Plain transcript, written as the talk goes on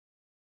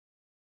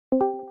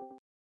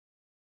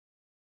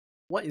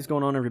What is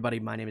going on, everybody?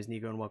 My name is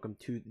Nico, and welcome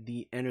to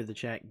the Enter the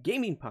Chat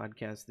Gaming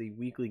Podcast, the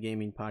weekly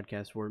gaming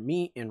podcast where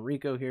me and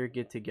Rico here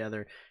get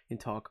together and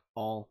talk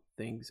all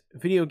things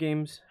video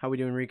games. How we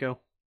doing, Rico?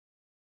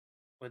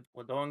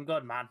 We're doing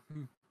good, man.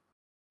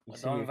 We're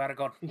See, doing very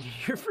good.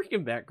 Your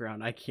freaking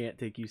background, I can't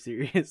take you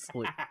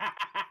seriously.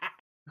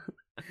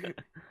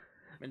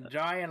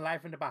 Enjoying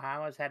life in the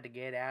Bahamas. Had to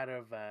get out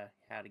of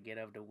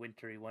the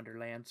wintry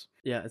wonderlands.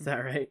 Yeah, is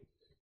that right?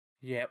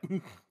 Yep.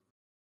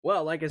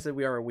 Well, like I said,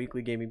 we are a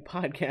weekly gaming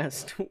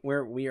podcast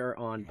where we are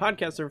on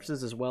podcast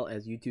services as well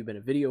as YouTube in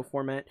a video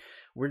format.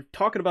 We're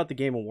talking about the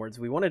Game Awards.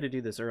 We wanted to do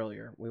this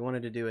earlier.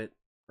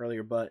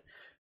 But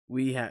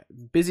we had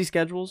busy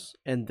schedules,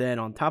 and then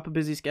on top of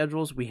busy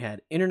schedules, we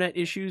had internet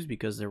issues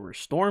because there were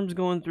storms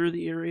going through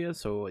the area,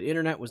 so the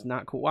internet was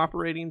not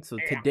cooperating. So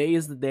today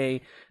is the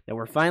day that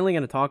we're finally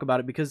going to talk about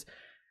it because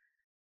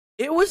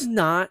it was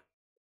not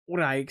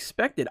what I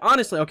expected.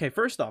 Honestly, okay,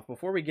 first off,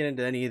 before we get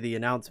into any of the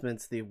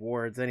announcements, the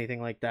awards, anything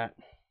like that,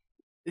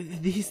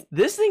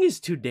 this thing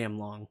is too damn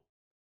long.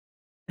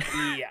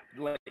 Yeah,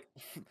 like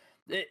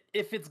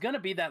if it's gonna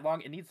be that long,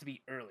 it needs to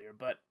be earlier.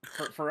 But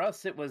for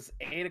us, it was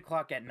 8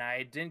 o'clock at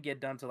night. Didn't get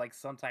done till like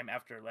sometime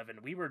after 11.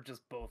 We were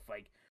just both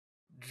like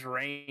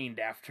drained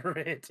after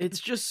it.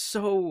 It's just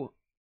so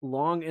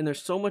long, and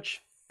there's so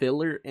much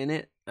filler in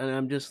it, and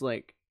I'm just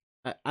like,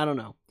 I don't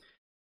know.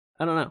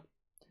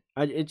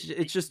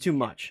 It's just too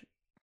much.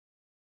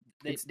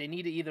 They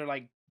need to either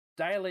like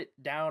dial it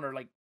down or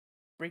like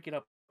break it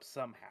up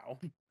somehow.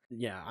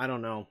 Yeah, I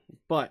don't know.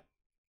 But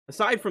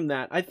aside from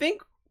that, I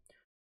think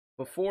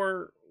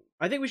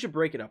we should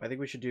break it up. I think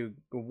we should do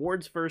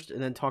awards first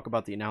and then talk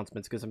about the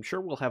announcements because I'm sure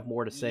we'll have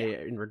more to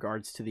say in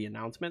regards to the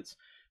announcements.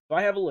 So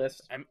I have a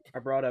list I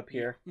brought up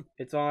here.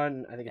 It's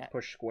on, I think it's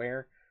Push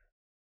Square.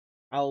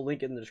 I'll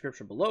link it in the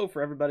description below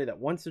for everybody that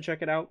wants to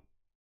check it out.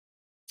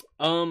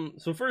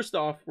 So first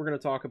off, we're going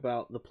to talk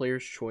about the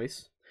Player's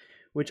Choice,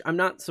 which I'm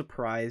not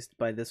surprised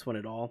by this one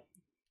at all.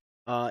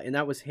 And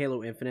that was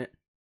Halo Infinite.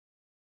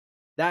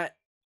 I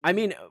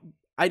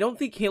don't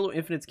think Halo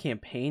Infinite's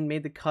campaign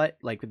made the cut,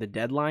 like with the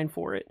deadline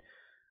for it,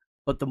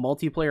 but the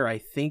multiplayer, I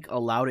think,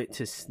 allowed it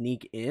to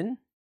sneak in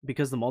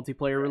because the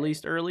multiplayer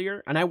released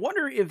earlier. And I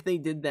wonder if they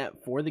did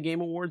that for the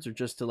Game Awards or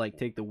just to like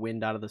take the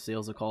wind out of the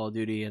sails of Call of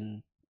Duty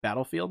and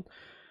Battlefield.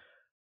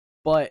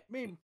 But I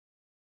mean,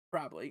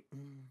 probably.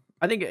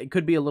 I think it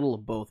could be a little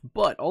of both,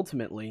 but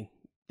ultimately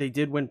they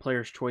did win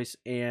Player's Choice.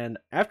 And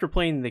after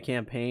playing the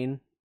campaign,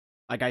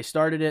 like I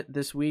started it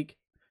this week,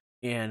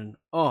 and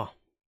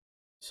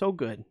so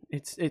good.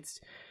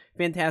 It's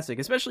fantastic,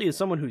 especially as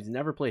someone who's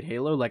never played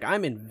Halo. Like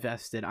I'm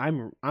invested.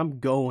 I'm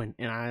going,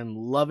 and I'm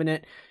loving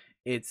it.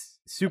 It's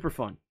super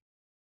fun.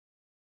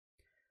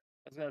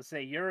 I was gonna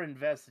say you're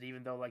invested,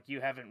 even though like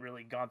you haven't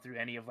really gone through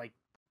any of like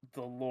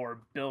the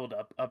lore build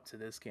up to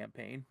this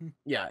campaign.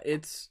 Yeah,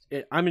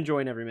 I'm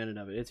enjoying every minute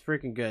of it. It's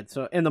freaking good.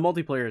 So, and the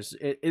multiplayer is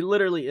it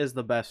literally is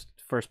the best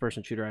first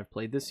person shooter I've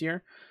played this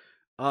year.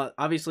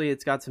 Obviously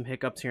it's got some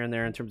hiccups here and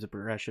there in terms of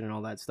progression and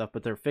all that stuff,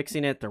 but they're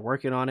fixing it, they're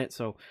working on it.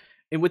 So,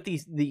 and with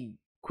the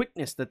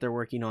quickness that they're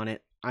working on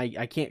it,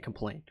 I can't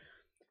complain.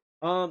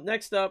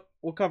 Next up,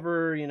 we'll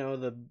cover,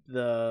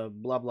 the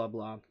blah blah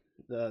blah,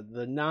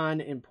 the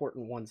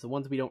non-important ones, the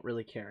ones we don't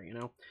really care,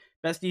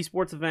 Best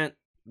esports event,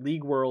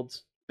 League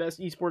Worlds. Best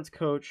esports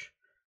coach,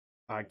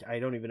 I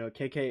don't even know.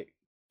 K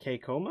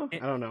Koma? I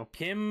don't know.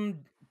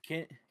 Kim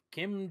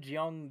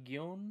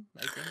Jong-gyun,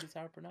 I think is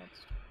how it's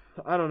pronounced.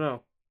 I don't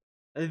know.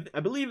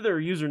 I believe their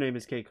username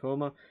is K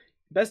Koma.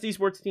 Best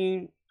esports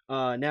team,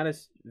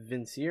 Natus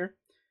Vincier.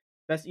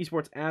 Best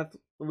esports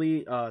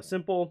athlete,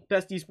 Simple.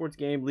 Best esports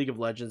game, League of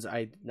Legends.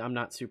 I'm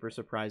not super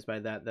surprised by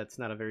that. That's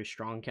not a very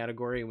strong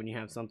category. When you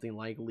have something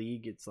like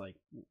League,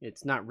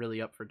 it's not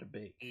really up for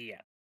debate.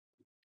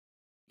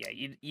 Yeah,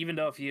 even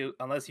though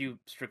unless you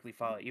strictly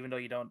follow, even though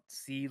you don't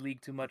see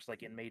League too much,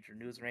 like in major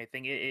news or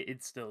anything,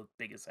 it's still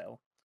big as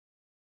hell.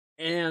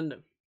 And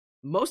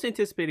most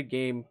anticipated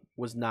game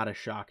was not a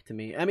shock to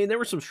me. I mean, there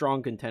were some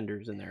strong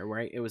contenders in there,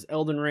 right? It was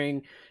Elden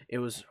Ring, it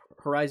was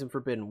Horizon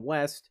Forbidden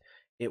West,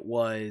 it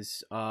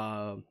was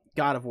God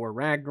of War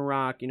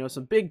Ragnarok,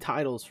 some big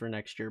titles for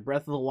next year,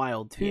 Breath of the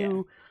Wild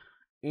 2,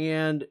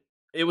 and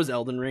it was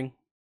Elden Ring.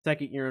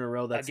 Second year in a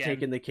row that's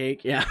taken the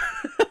cake, yeah.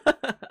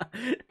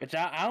 Which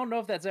I don't know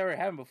if that's ever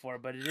happened before,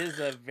 but it is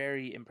a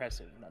very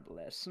impressive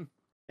nonetheless.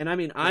 And I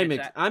mean,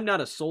 I'm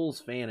not a Souls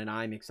fan, and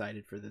I'm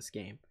excited for this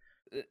game.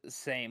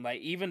 Same,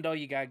 like even though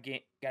you got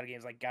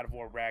games like God of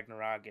War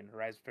Ragnarok and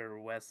Horizon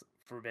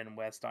Forbidden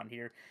West on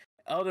here,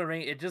 Elden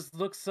Ring, it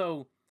looks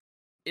so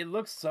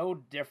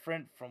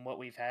different from what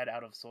we've had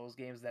out of Souls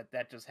games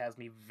that just has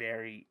me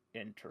very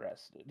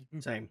interested.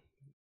 Same.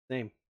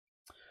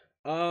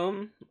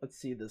 Let's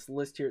see this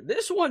list here.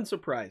 This one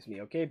surprised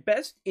me, okay?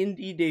 Best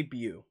indie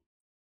debut.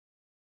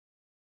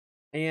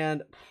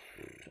 And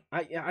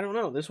I don't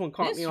know. This one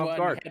caught me off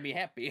guard. Had me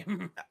happy.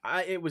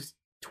 It was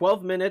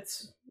 12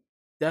 minutes.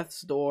 Death's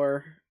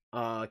Door.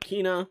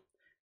 Kena.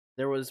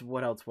 There was,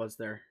 what else was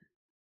there?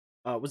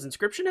 Was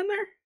Inscription in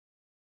there?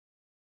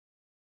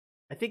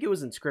 I think it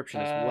was Inscription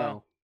as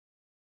well.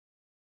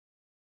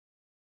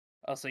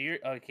 Oh, so you're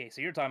okay. So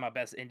you're talking about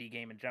best indie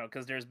game in general,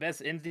 because there's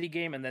best indie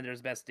game and then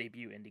there's best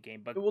debut indie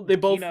game. But Well, Kena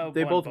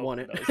they won both both won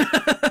of it.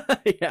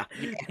 those. Yeah.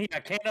 Yeah,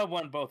 Kena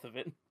won both of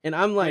it. And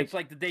I'm Which, like,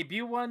 like, the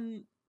debut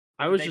one,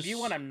 I the was debut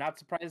one, just, I'm not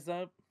surprised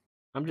of.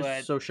 I'm just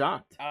But so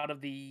shocked. out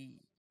of the,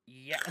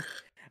 yeah,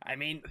 I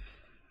mean,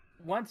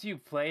 once you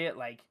play it,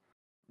 like,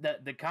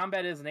 the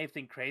combat isn't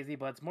anything crazy,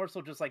 but it's more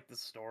so just like the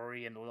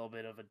story and a little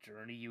bit of a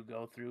journey you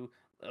go through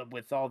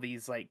with all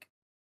these, like,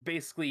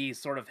 basically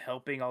sort of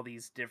helping all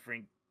these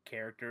different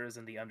characters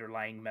and the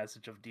underlying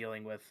message of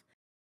dealing with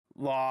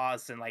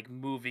loss and like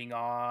moving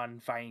on,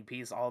 finding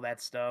peace, all that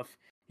stuff.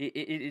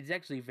 It's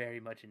actually very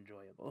much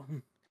enjoyable.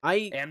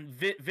 I, And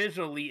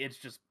visually, it's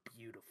just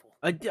beautiful.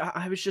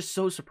 I was just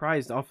so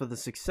surprised off of the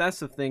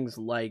success of things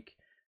like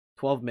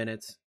 12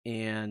 Minutes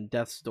and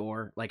Death's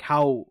Door, like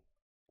how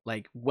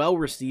like well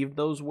received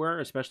those were,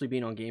 especially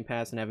being on Game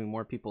Pass and having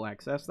more people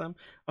access them.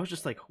 I was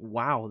just like,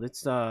 wow,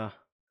 that's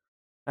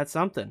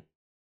something.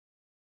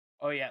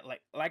 Oh yeah,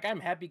 like I'm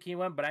happy Key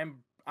won, but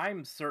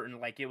I'm certain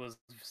like it was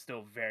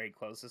still very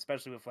close,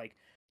 especially with like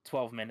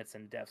 12 minutes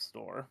in Death's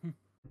Door.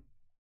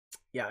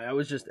 Yeah, I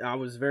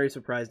was very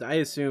surprised. I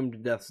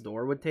assumed Death's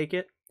Door would take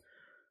it.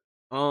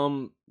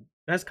 Um,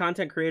 best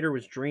content creator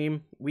was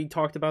Dream. We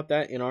talked about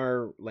that in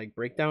our like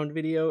breakdown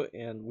video,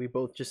 and we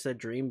both just said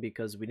Dream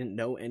because we didn't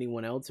know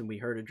anyone else, and we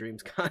heard of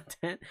Dream's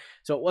content,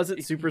 so it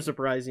wasn't super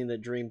surprising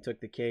that Dream took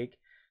the cake.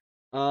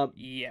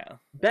 Yeah,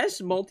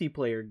 Best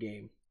multiplayer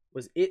game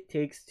was It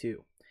Takes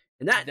Two,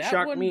 and that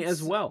shocked me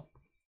as well.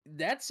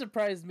 That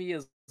surprised me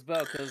as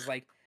well because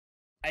like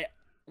I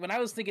when I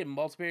was thinking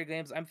multiplayer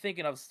games, I'm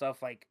thinking of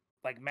stuff like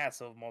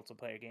massive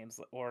multiplayer games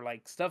or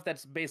like stuff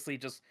that's basically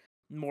just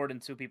more than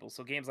two people.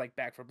 So games like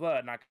Back for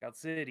Blood, Knockout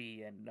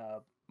City, and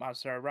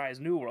Monster Hunter Rise,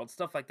 New World,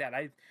 stuff like that.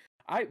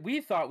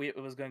 We thought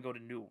it was going to go to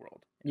New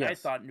World. And Yes. I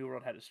thought New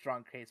World had a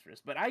strong case for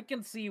this, but I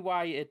can see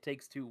why It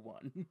Takes Two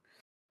won.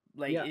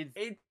 Like yeah,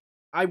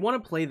 I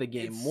want to play the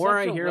game. More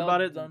I hear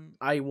about it,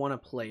 I want to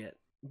play it,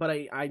 but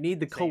I need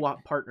the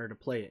co-op partner to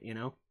play it. You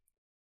know.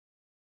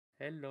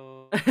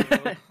 Hello.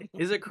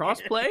 Is it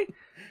crossplay?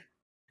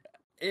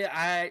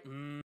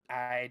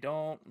 I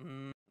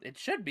don't. It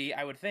should be.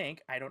 I would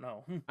think. I don't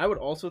know. I would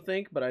also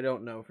think, but I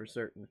don't know for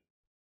certain.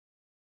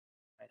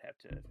 I'd have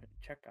to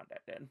check on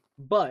that then.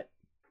 But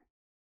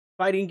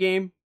fighting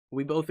game,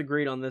 we both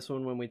agreed on this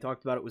one when we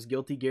talked about it, was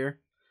Guilty Gear.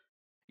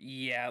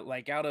 Yeah,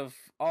 like out of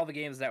all the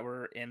games that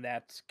were in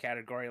that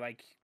category,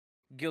 like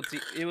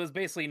it was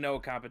basically no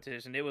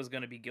competition. It was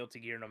going to be Guilty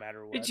Gear no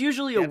matter what. It's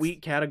usually a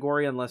weak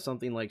category unless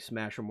something like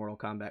Smash or Mortal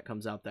Kombat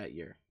comes out that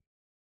year.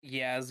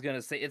 Yeah, I was going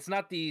to say, it's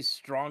not the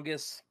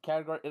strongest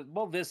category.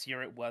 Well, this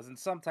year it was, and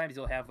sometimes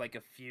you'll have like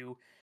a few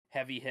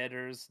heavy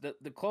hitters.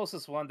 The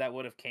closest one that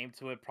would have came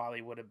to it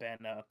probably would have been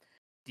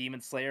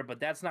Demon Slayer, but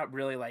that's not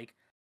really like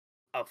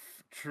a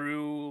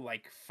true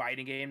like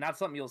fighting game. Not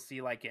something you'll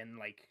see like in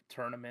like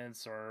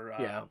tournaments or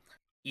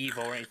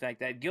Evo or anything like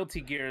that. Guilty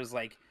Gear is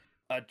like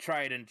a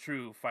tried and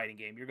true fighting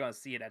game. You're going to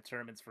see it at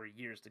tournaments for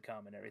years to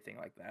come and everything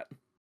like that.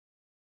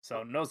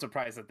 So no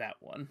surprise at that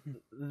one.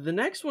 The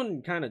next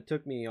one kind of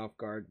took me off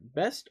guard.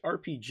 Best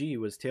RPG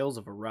was Tales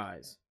of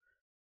Arise.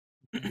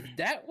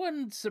 That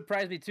one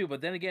surprised me too,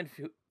 but then again,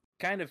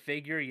 kind of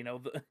figure, you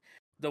know,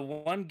 the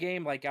one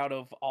game like out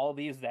of all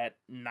these that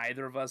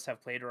neither of us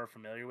have played or are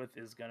familiar with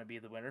is going to be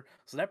the winner.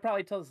 So that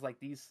probably tells us like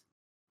these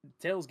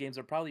Tales games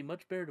are probably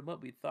much better than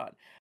what we thought.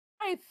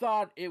 I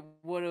thought it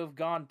would have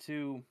gone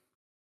to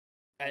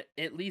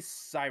at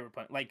least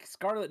Cyberpunk. Like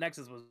Scarlet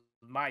Nexus was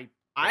my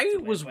I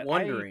was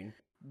wondering.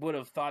 Would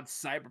have thought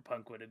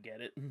Cyberpunk would have get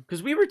it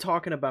because we were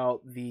talking about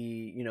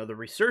the the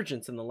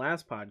resurgence in the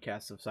last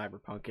podcast of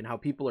Cyberpunk and how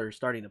people are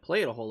starting to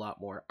play it a whole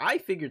lot more. I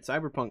figured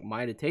Cyberpunk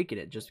might have taken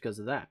it just because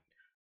of that.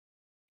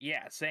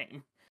 Yeah,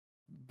 same.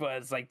 But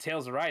it's like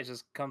Tales of Arise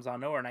just comes out of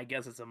nowhere, and I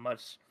guess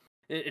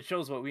it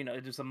shows what we know.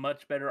 It's just a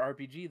much better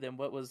RPG than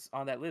what was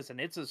on that list,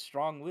 and it's a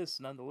strong list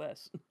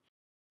nonetheless.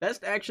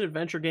 Best action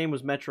adventure game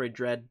was Metroid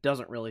Dread.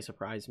 Doesn't really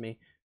surprise me.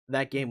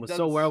 That game was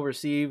so well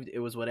received. It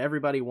was what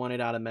everybody wanted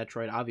out of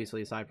Metroid,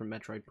 obviously aside from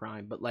Metroid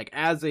Prime. But like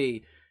as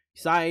a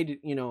side,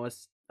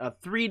 a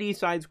 3D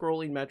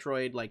side-scrolling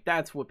Metroid, like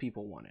that's what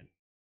people wanted.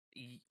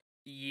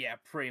 Yeah,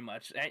 pretty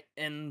much.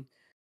 And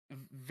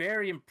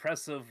very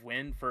impressive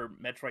win for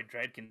Metroid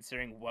Dread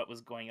considering what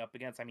was going up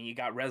against. I mean, you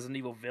got Resident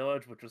Evil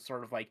Village, which was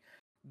sort of like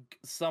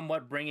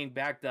somewhat bringing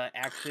back the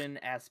action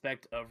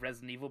aspect of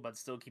Resident Evil, but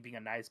still keeping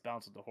a nice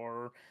balance with the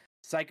horror.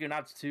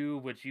 Psychonauts 2,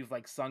 which you've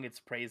like sung its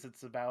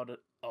praises about a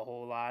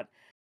whole lot.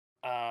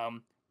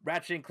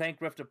 Ratchet and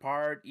Clank Rift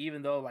Apart,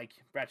 even though like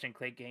Ratchet and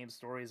Clank game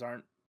stories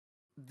aren't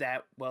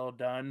that well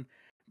done,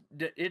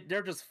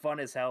 they're just fun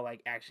as hell,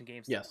 like action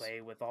games to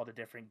play with all the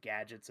different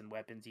gadgets and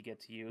weapons you get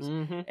to use.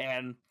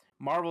 And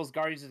Marvel's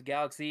Guardians of the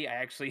Galaxy, I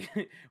actually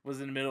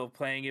was in the middle of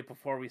playing it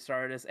before we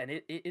started this,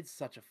 and it's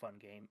such a fun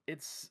game.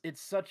 It's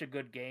such a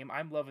good game.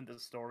 I'm loving the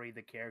story,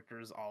 the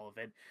characters, all of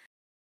it.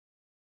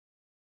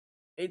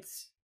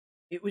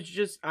 It was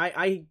just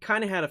I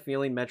kind of had a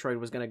feeling Metroid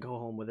was going to go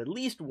home with at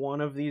least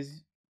one of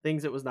these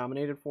things it was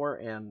nominated for,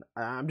 and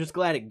I'm just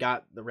glad it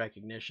got the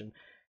recognition.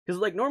 Because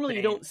like normally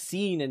you Same. don't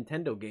see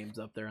Nintendo games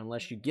up there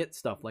unless you get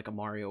stuff like a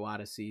Mario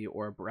Odyssey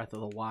or a Breath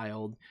of the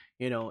Wild.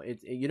 You know,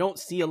 you don't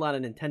see a lot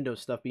of Nintendo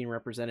stuff being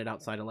represented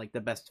outside of like the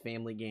best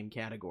family game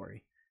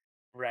category.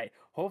 Right.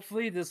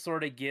 Hopefully this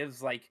sort of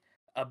gives like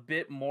a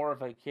bit more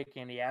of a kick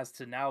in the ass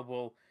to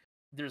now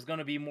there's going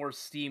to be more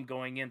steam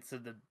going into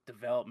the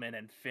development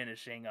and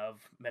finishing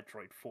of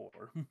Metroid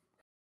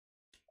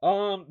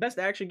 4. Best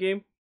action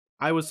game.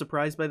 I was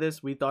surprised by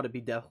this. We thought it'd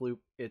be Deathloop.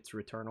 It's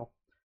Returnal.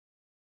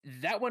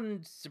 That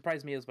one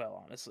surprised me as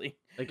well, honestly.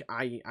 Like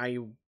I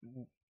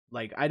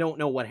don't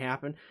know what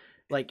happened.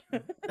 Like,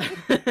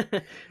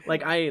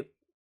 like I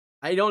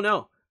don't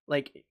know.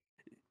 Like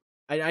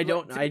I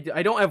don't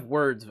have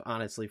words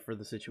honestly for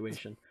the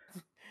situation.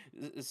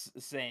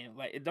 Same.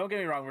 Like, don't get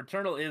me wrong,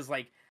 Returnal is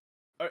like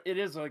it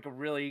is like a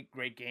really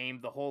great game.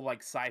 The whole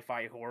like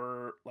sci-fi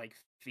horror like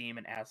theme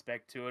and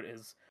aspect to it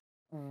is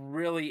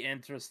really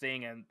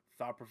interesting and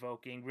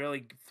thought-provoking.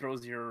 Really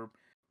throws your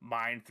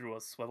mind through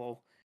a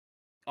swivel.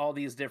 All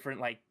these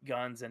different like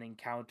guns and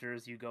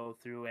encounters you go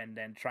through, and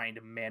then trying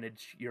to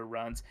manage your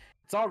runs.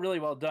 It's all really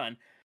well done.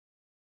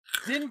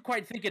 Didn't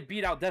quite think it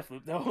beat out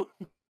Deathloop though.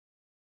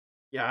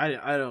 Yeah,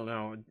 I don't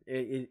know.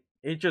 It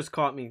just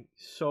caught me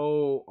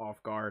so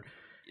off guard.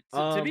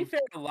 To be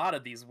fair, a lot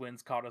of these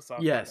wins caught us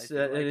off. Yes,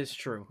 guard, it is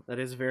true. That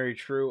is very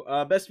true.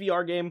 Best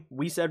VR game,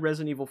 we said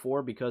Resident Evil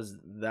 4 because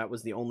that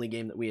was the only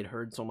game that we had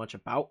heard so much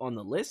about on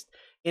the list,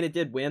 and it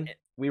did win.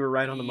 We were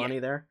right on the money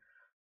there.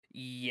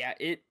 Yeah,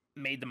 it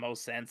made the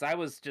most sense. I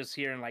was just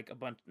hearing like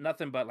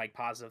nothing but like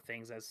positive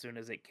things as soon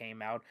as it came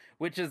out,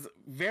 which is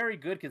very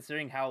good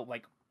considering how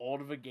like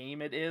old of a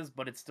game it is,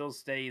 but it still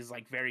stays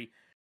like very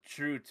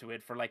true to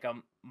it for like a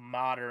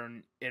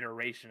modern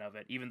iteration of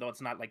it. Even though it's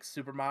not like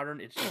super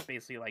modern, it's just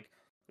basically like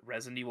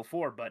Resident Evil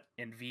 4 but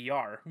in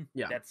VR.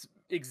 Yeah. That's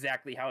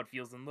exactly how it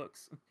feels and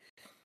looks.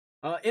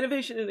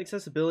 Innovation and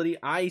accessibility.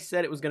 I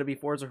said it was going to be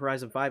Forza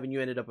Horizon 5, and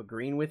you ended up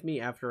agreeing with me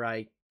after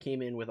I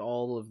came in with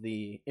all of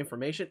the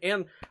information.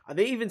 And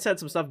they even said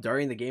some stuff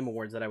during the Game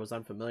Awards that I was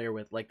unfamiliar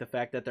with, like the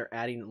fact that they're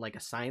adding like a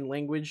sign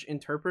language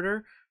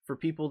interpreter for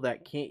people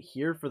that can't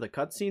hear for the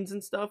cutscenes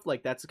and stuff.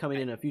 Like that's coming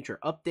in a future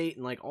update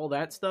and like all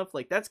that stuff.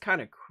 Like that's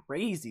kind of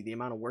crazy, the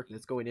amount of work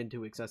that's going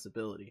into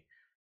accessibility.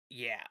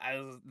 Yeah,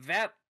 I was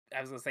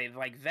gonna say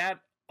like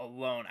that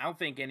alone. I don't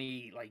think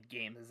any like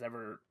game has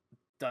ever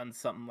done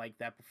something like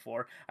that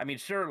before. I mean,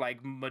 sure,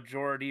 like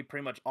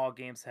pretty much all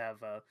games have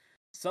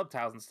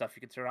subtitles and stuff you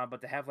can turn on,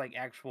 but to have like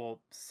actual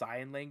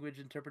sign language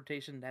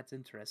interpretation, that's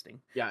interesting.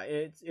 Yeah,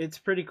 it's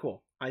pretty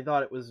cool. I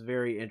thought it was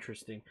very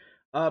interesting.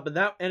 But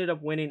that ended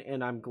up winning,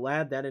 and I'm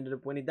glad that ended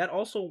up winning. That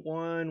also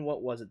won,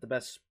 what was it, the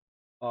best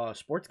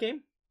sports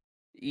game?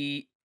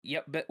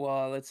 Yep, but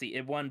well, let's see.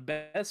 It won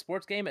best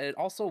sports game. And it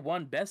also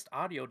won best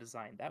audio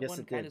design. That Yes, one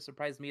it kind did. of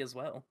surprised me as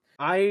well.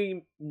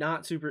 I'm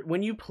not super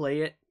when you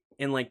play it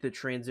and like the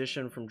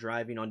transition from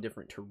driving on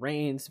different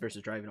terrains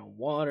versus driving on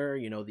water,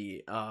 you know,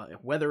 the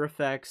weather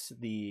effects,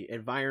 the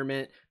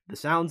environment, the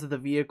sounds of the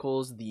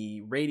vehicles,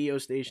 the radio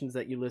stations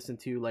that you listen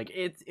to, like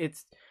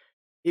it's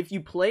if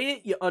you play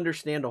it, you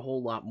understand a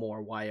whole lot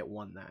more why it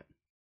won that.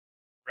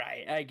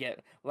 Right, I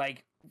get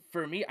like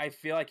for me, I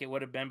feel like it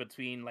would have been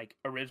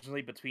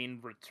originally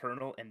between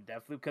Returnal and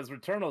Deathloop because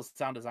Returnal's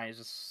sound design is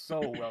just so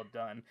well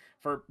done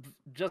for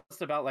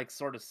just about like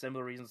sort of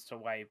similar reasons to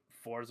why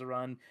Forza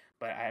run.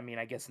 But I mean,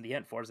 I guess in the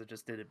end, Forza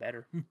just did it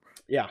better.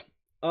 Yeah.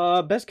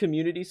 Best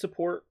community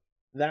support,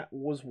 that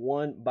was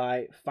won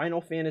by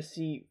Final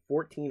Fantasy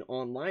 14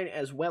 Online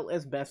as well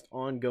as best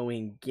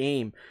ongoing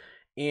game.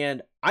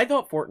 And I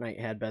thought Fortnite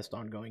had best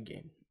ongoing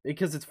game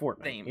because it's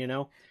Fortnite, Same. you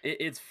know?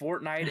 It's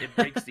Fortnite. It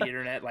breaks the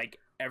internet like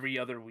every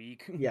other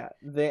week. Yeah,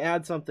 they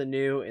add something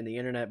new and the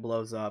internet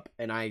blows up,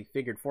 and I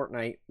figured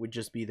Fortnite would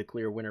just be the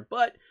clear winner.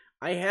 But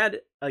I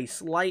had a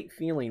slight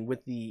feeling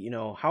with the, you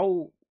know,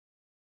 how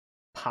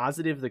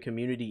positive the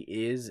community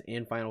is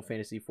in Final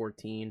Fantasy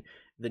 14.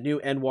 The new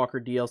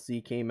Endwalker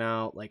DLC came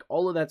out, like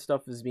all of that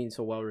stuff is being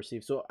so well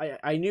received. So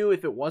I knew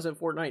if it wasn't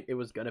Fortnite, it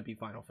was gonna be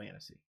Final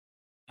Fantasy.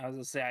 I was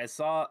gonna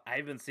say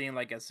I've been seeing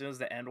like as soon as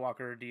the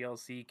Endwalker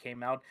DLC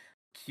came out,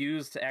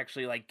 queues to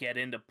actually like get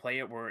in to play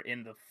it were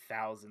in the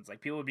thousands. Like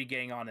people would be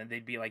getting on and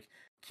they'd be like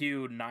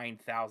queue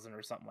 9,000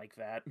 or something like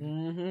that.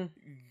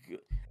 Mm-hmm.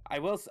 I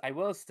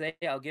will say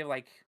I'll give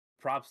like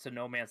props to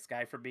No Man's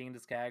Sky for being in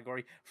this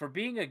category, for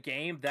being a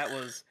game that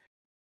was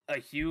a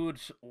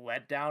huge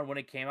letdown when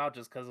it came out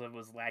just because it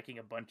was lacking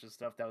a bunch of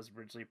stuff that was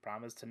originally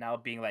promised, to now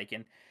being like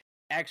an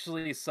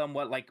actually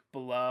somewhat like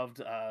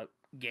beloved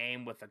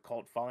game with a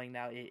cult following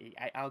now.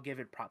 I'll give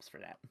it props for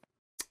that.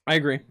 I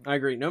agree.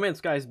 No Man's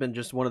Sky has been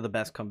just one of the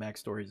best comeback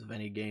stories of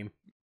any game.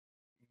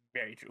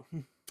 Very true.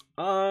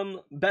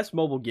 Best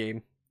mobile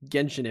game,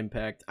 Genshin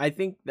Impact. I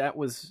think it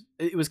was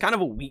kind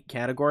of a weak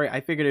category.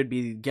 I figured it'd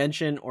be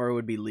Genshin or it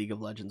would be League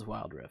of Legends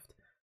Wild Rift.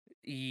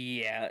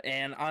 Yeah,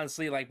 and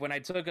honestly, like when I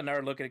took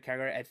another look at the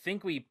category, I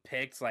think we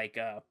picked like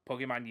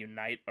Pokemon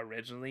Unite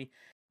originally,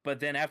 but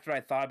then after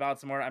I thought about it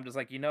some more, I'm just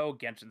like,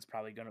 Genshin's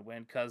probably gonna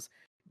win because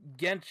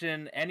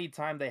Genshin,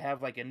 anytime they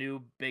have like a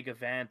new big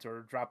event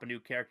or drop a new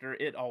character,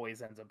 it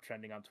always ends up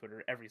trending on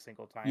Twitter every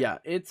single time. Yeah,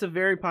 it's a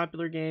very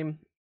popular game,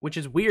 which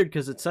is weird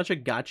because it's such a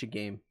gotcha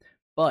game.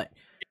 But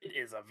It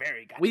is a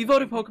very gotcha we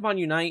voted game. Pokemon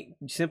Unite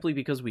simply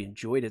because we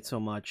enjoyed it so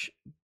much.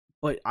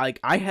 But like,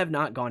 I have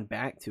not gone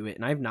back to it,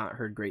 and I've not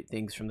heard great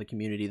things from the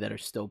community that are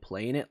still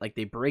playing it. Like,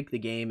 they break the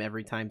game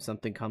every time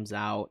something comes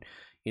out.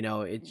 You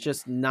know, it's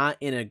just not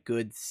in a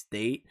good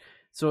state.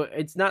 So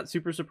it's not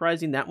super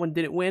surprising that one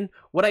didn't win.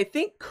 What I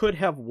think could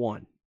have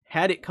won,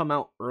 had it come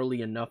out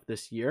early enough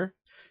this year,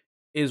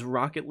 is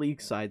Rocket League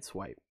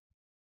Sideswipe.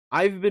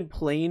 I've been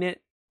playing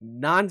it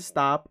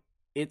nonstop.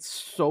 It's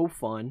so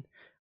fun.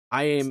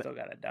 I am Still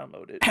gotta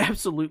download it.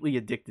 absolutely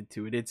addicted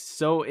to it.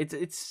 It's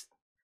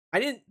I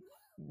didn't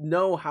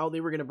know how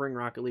they were going to bring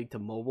Rocket League to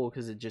mobile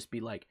because it'd just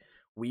be like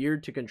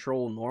weird to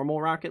control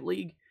normal Rocket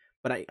League,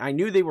 but I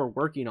knew they were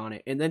working on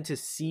it. And then to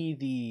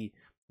see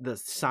the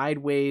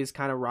sideways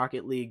kind of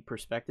Rocket League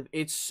perspective,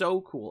 it's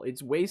so cool.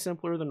 It's way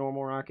simpler than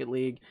normal Rocket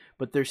League,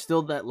 but there's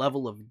still that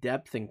level of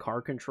depth and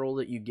car control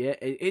that you get.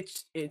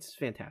 It's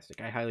fantastic.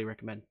 I highly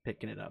recommend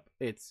picking it up.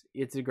 It's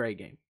a great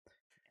game.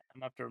 I'm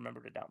gonna have to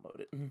remember to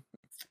download it.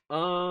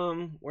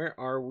 Where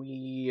are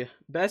we?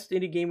 Best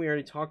indie game we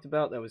already talked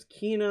about. That was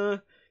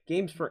Kena.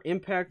 Games for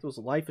Impact was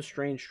Life is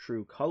Strange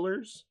True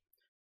Colors.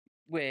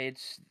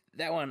 Which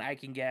that one I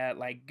can get.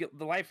 Like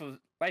the Life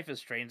is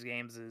Strange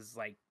games is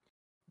like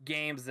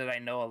games that I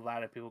know a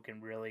lot of people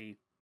can really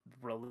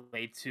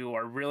relate to,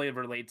 or really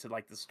relate to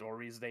like the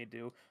stories they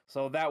do.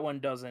 So that one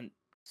doesn't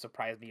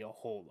surprise me a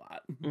whole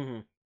lot.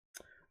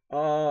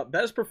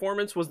 Best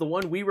performance was the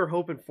one we were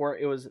hoping for.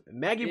 It was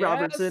Maggie Yes.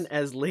 Robertson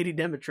as Lady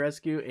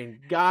Dimitrescu, and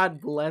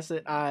God bless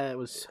it, I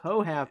was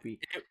so happy.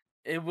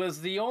 It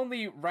was the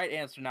only right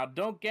answer. Now,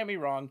 don't get me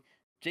wrong.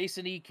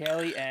 Jason E.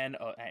 Kelly and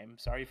I'm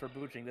sorry for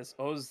butchering this,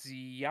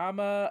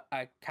 Ozuyama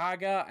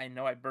Akaga. I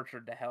know I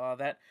butchered the hell out of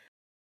that.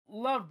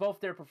 Loved both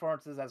their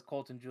performances as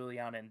Colt and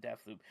Juliana in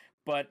Deathloop,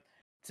 but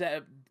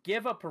to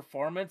give a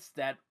performance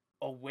that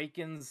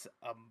awakens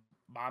a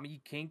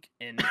mommy kink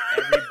in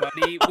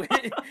everybody,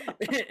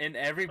 in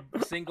every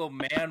single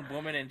man,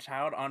 woman, and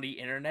child on the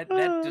internet,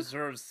 that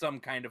deserves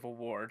some kind of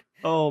award.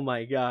 Oh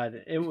my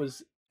God, it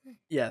was.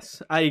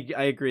 Yes, I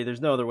agree.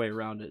 There's no other way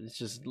around it. It's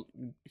just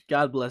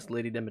God bless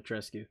Lady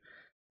Dimitrescu.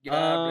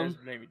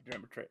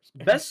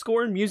 Best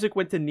score in music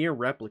went to Nier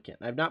Replicant.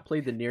 I've not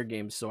played the Nier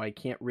games, so I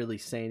can't really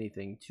say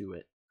anything to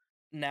it.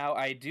 Now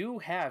I do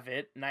have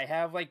it, and I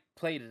have like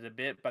played it a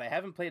bit, but I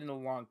haven't played it in a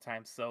long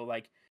time. So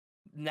like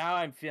now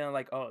I'm feeling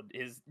like, oh,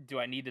 do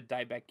I need to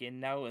dive back in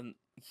now and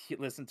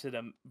listen to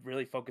them,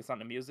 really focus on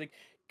the music?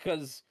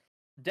 Because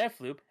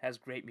Deathloop has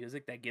great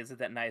music that gives it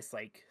that nice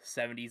like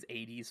 70s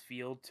 80s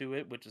feel to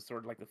it, which is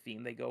sort of like the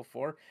theme they go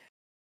for.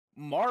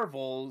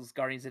 Marvel's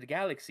Guardians of the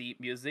Galaxy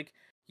music,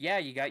 yeah,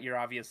 you got your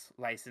obvious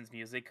licensed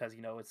music because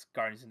it's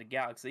Guardians of the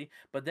Galaxy,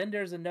 but then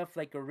there's enough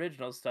like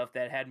original stuff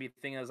that had me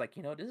thinking, I was like,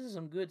 this is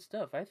some good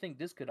stuff. I think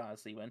this could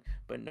honestly win,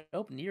 but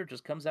nope, Nier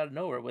just comes out of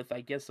nowhere with,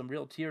 I guess, some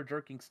real tear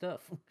jerking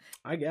stuff.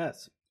 I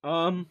guess.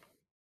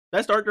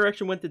 Best art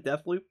direction went to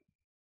Deathloop,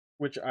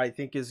 which I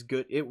think is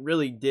good. It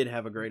really did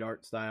have a great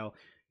art style,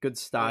 good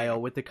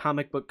style with the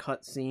comic book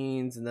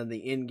cutscenes and then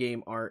the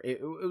in-game art.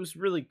 It was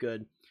really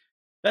good.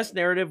 Best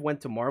narrative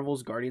went to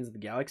Marvel's Guardians of the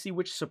Galaxy,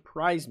 which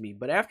surprised me.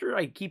 But after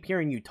I keep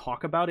hearing you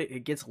talk about it,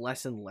 it gets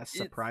less and less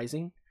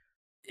surprising.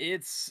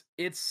 It's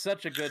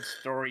such a good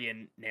story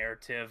and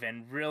narrative,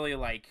 and really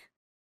like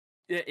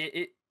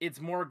it's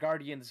more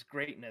Guardians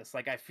greatness.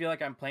 Like I feel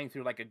like I'm playing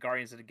through like a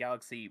Guardians of the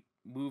Galaxy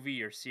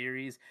movie or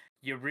series.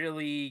 You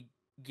really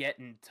get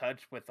in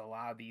touch with a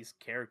lot of these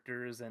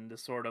characters and the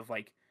sort of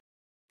like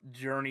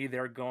journey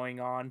they're going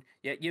on.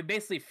 Yeah, you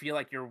basically feel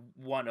like you're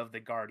one of the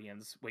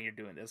Guardians when you're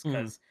doing this,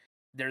 because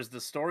there's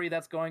the story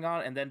that's going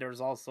on, and then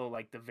there's also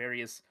like the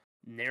various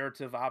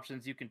narrative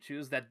options you can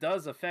choose that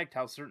does affect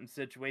how certain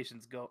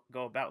situations go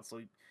about.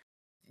 So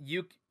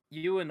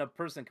you and a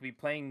person could be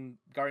playing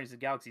Guardians of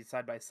the Galaxy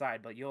side by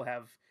side, but you'll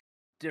have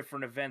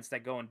different events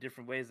that go in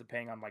different ways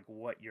depending on like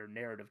what your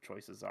narrative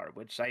choices are,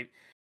 which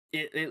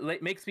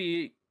it makes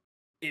me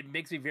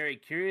very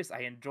curious.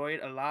 I enjoy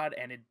it a lot,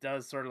 and it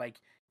does sort of like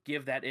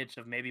give that itch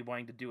of maybe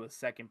wanting to do a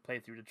second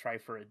playthrough to try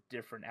for a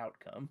different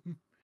outcome.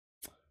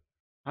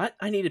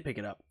 I need to pick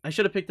it up. I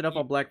should have picked it up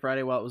on Black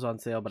Friday while it was on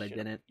sale, but I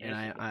didn't, and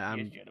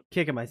I'm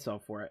kicking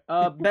myself for it.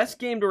 Best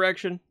game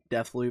direction,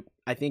 Deathloop.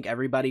 I think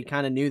everybody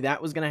kind of knew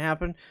that was going to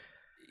happen.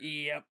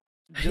 Yep.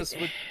 Just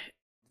with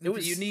it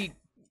was unique.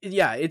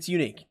 Yeah, it's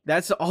unique.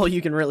 That's all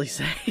you can really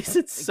say.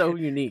 It's so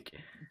unique.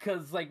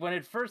 Because like when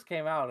it first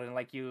came out, and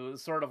like you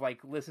sort of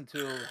like listen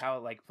to how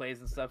it like plays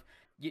and stuff,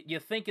 you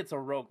think it's a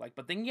roguelike,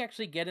 but then you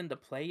actually get into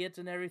play it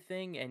and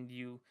everything, and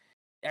you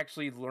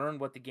actually learn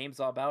what the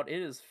game's all about.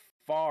 It is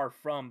far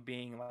from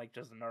being like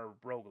just another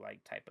roguelike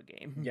type of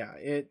game. Yeah,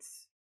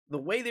 it's the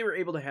way they were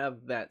able to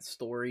have that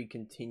story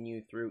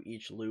continue through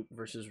each loop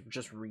versus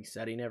just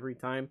resetting every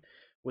time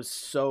was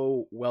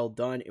so well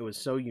done. It was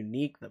so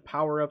unique. The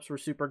power-ups were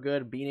super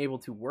good. Being able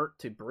to work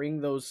to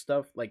bring those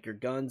stuff like your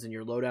guns and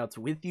your loadouts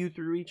with you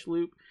through each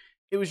loop,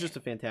 it was just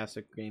a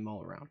fantastic game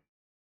all around.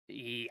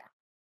 Yeah,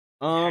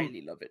 I Um,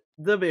 highly love it.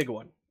 the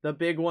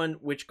big one,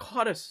 which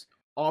caught us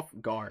off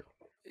guard.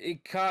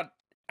 It caught.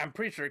 I'm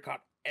pretty sure it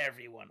caught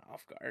everyone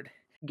off guard.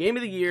 Game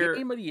of the year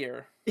Game of the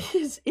year.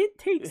 is It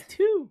Takes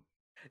Two.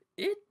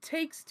 It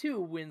Takes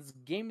Two wins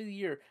Game of the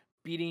Year,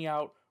 beating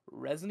out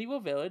Resident Evil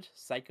Village,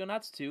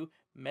 Psychonauts 2,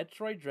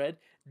 Metroid Dread,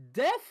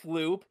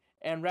 Deathloop,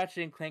 and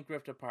Ratchet and Clank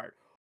Rift Apart.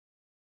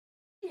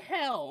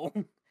 Hell,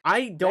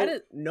 I don't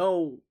is-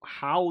 know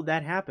how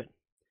that happened.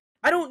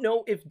 I don't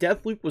know if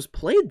Deathloop was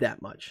played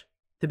that much,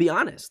 to be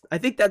honest. I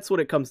think that's what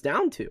it comes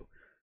down to.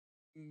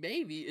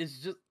 maybe it's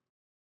just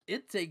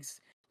it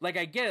takes. Like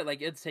I get it,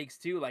 like It Takes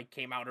Two like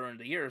came out earlier in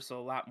the year, so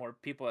a lot more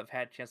people have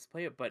had a chance to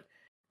play it. But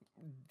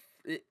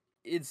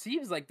it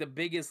seems like the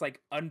biggest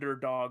like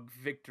underdog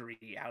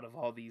victory out of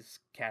all these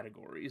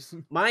categories.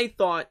 My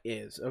thought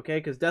is, okay,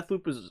 because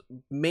Deathloop was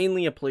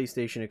mainly a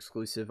PlayStation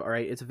exclusive, all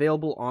right? It's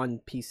available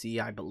on PC,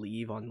 I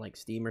believe, on like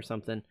Steam or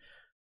something.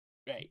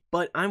 Right.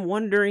 But I'm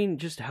wondering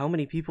just how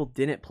many people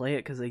didn't play it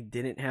because they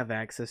didn't have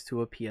access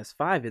to a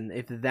PS5, and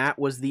if that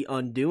was the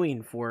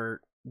undoing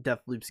for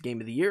Deathloop's Game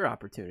of the Year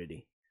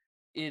opportunity.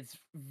 It's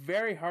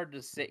very hard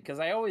to say because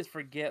I always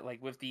forget,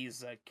 like with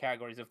these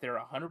categories, if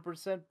they're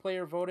 100%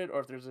 player voted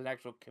or if there's an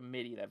actual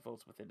committee that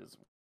votes with it as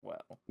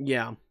well.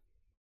 Yeah.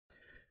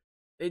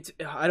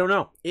 I don't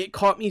know. It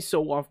caught me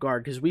so off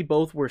guard because we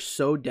both were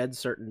so dead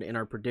certain in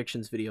our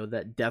predictions video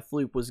that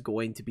Deathloop was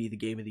going to be the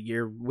game of the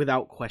year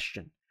without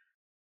question.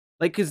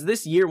 Like, because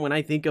this year, when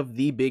I think of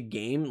the big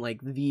game, like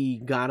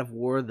the God of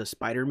War, the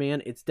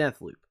Spider-Man, it's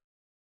Deathloop.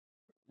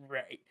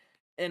 Right.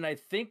 And I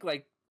think,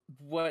 like,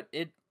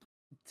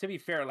 to be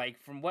fair, like,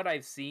 from what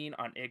I've seen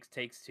on It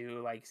Takes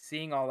Two, like,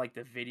 seeing all, like,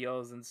 the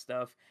videos and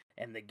stuff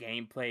and the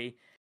gameplay,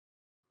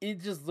 it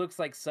just looks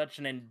like such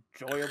an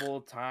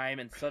enjoyable time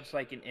and such,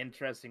 like, an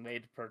interesting way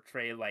to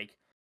portray, like,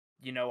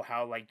 you know,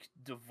 how, like,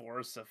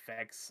 divorce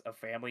affects a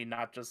family,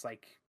 not just,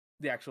 like,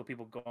 the actual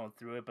people going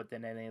through it, but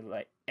then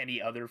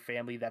any other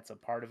family that's a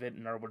part of it,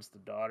 in other words, the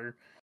daughter.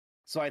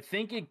 So I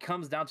think it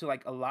comes down to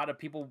like a lot of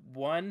people,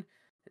 one,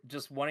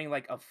 just wanting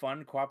like a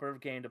fun cooperative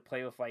game to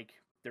play with like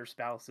their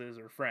spouses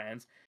or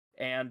friends,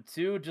 and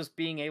two, just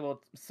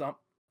some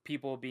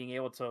people being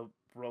able to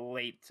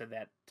relate to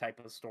that type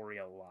of story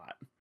a lot.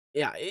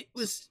 Yeah, it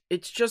was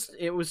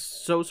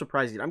so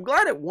surprising. I'm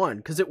glad it won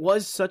because it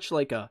was such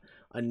like a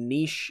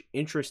niche,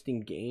 interesting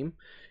game.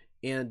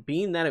 And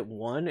being that it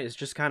won is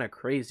just kind of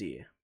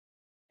crazy.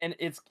 And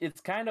it's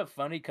kind of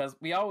funny because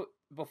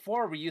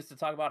before we used to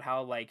talk about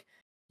how like,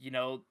 you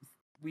know,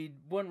 we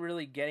weren't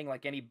really getting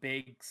like any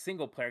big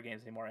single player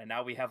games anymore, and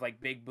now we have like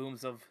big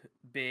booms of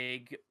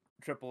big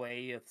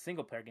AAA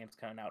single player games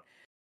coming out.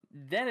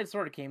 Then it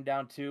sort of came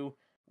down to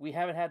we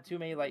haven't had too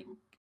many like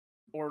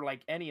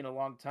any in a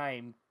long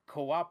time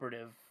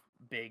cooperative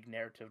big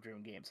narrative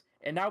driven games,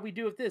 and now we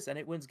do with this, and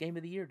it wins Game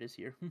of the Year this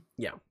year.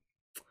 Yeah.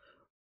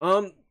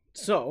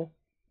 So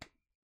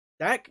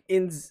that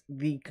ends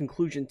the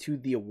conclusion to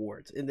the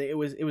awards, and it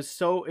was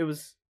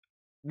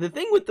the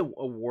thing with the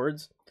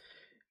awards.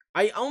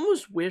 I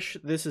almost wish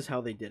this is how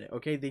they did it.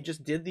 Okay, they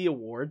just did the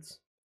awards,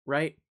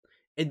 right,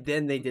 and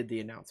then they did the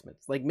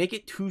announcements. Like, make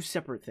it two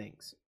separate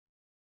things.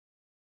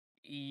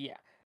 Yeah,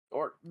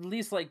 or at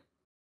least like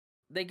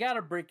they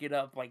gotta break it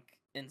up like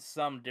in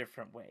some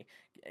different way,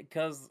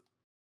 because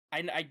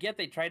I get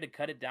they tried to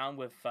cut it down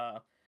with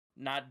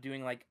not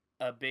doing like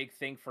a big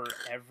thing for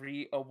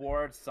every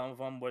award. Some of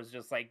them was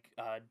just like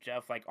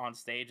Jeff like on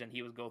stage and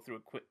he would go through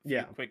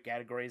a quick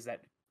categories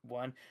that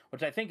won,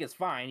 which I think is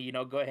fine. You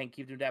know, go ahead and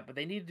keep doing that. But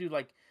they need to do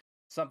like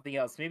something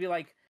else. Maybe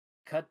like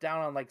cut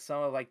down on like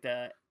some of like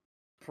the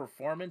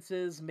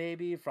performances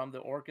maybe from the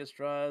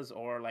orchestras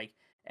or like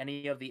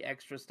any of the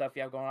extra stuff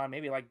you have going on.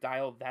 Maybe like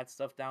dial that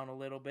stuff down a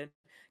little bit.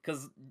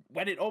 Because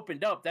when it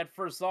opened up, that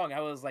first song, I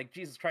was like,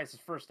 Jesus Christ,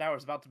 this first hour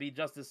is about to be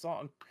just this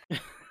song.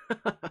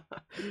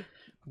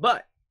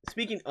 But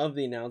speaking of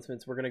the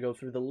announcements, we're going to go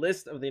through the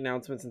list of the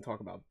announcements and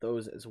talk about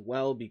those as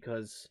well,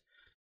 because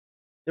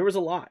there was a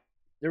lot.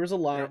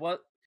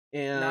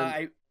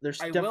 And there's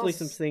definitely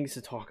some things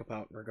to talk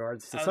about in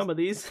regards to some of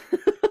these.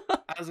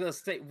 I was going to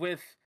say,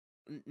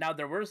 now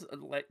there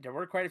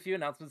were quite a few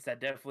announcements that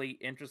definitely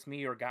interest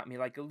me or got me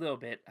like a little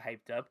bit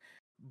hyped up.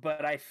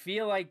 But I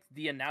feel like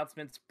the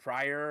announcements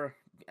prior,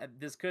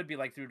 this could be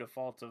like through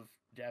default of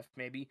Jeff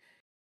maybe,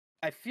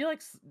 I feel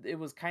like it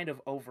was kind of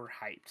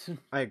overhyped.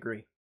 I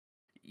agree.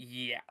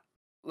 Yeah.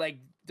 Like,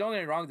 don't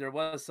get me wrong, there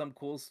was some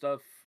cool stuff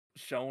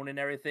shown and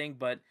everything,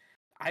 but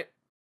I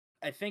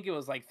think it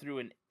was like through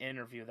an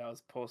interview that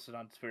was posted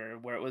on Twitter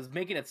where it was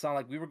making it sound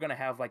like we were going to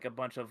have like a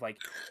bunch of like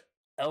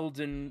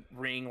Elden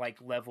Ring like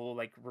level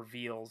like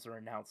reveals or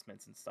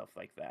announcements and stuff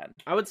like that.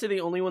 I would say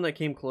the only one that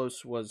came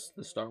close was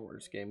the Star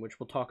Wars game, which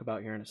we'll talk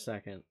about here in a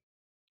second.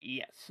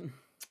 Yes.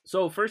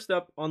 So first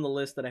up on the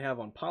list that I have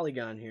on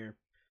Polygon here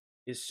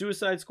is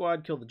Suicide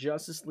Squad Kill the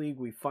Justice League.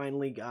 We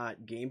finally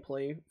got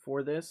gameplay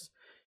for this,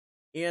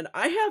 and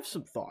I have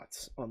some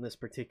thoughts on this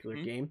particular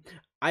game.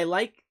 I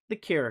like the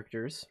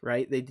characters,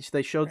 right?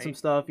 They showed some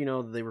stuff, you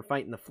know, they were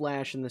fighting the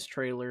Flash in this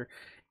trailer,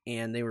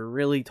 and they were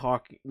really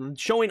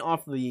showing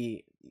off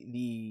the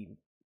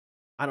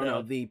I don't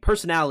know, the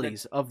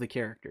personalities of the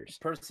characters.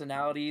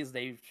 Personalities.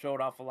 They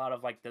showed off a lot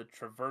of like the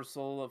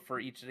traversal for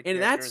each of the And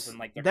characters and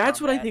like their that's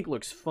what I combat. think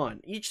looks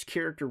fun. Each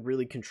character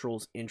really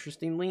controls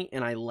interestingly,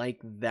 and I like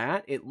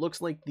that. It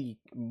looks like the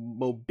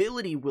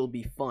mobility will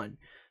be fun.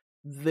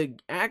 The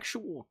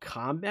actual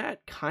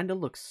combat kind of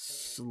looks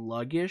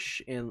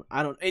sluggish, and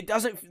it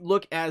doesn't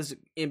look as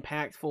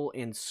impactful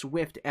and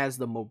swift as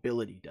the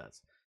mobility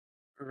does.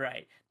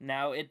 Right.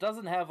 Now, it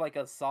doesn't have like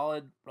a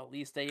solid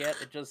release date yet.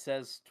 It just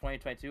says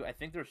 2022. I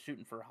think they're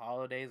shooting for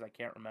holidays. I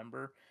can't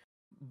remember.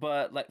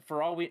 But like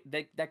for all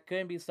that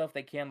could be stuff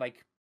they can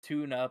like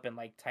tune up and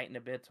like tighten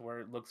a bit to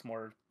where it looks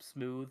more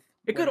smooth.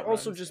 It could when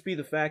also runs. just be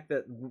the fact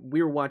that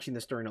we were watching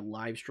this during a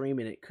live stream,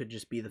 and it could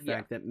just be the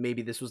fact that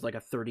maybe this was like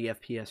a 30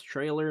 FPS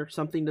trailer,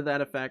 something to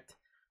that effect.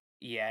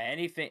 Yeah,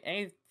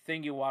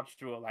 anything you watch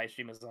through a live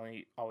stream is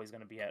always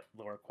going to be at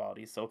lower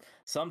quality. So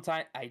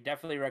sometimes I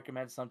definitely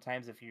recommend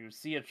sometimes if you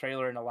see a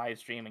trailer in a live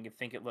stream and you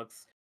think it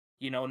looks,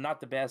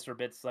 not the best or a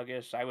bit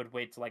sluggish, I would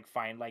wait to like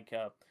find like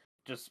a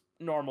just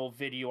normal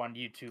video on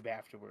YouTube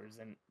afterwards,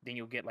 and then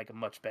you'll get like a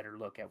much better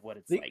look at what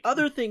it's the like. The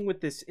other thing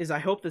with this is I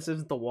hope this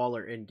isn't the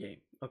Waller in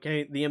game.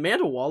 Okay, the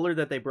Amanda Waller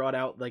that they brought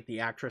out, like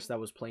the actress that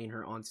was playing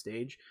her on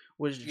stage,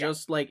 was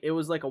just like it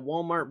was like a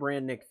Walmart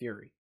brand Nick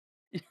Fury.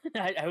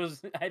 I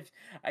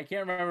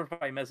can't remember if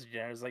I messaged it.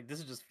 I was like, this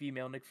is just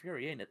female Nick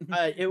Fury, ain't it?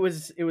 It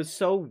was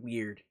so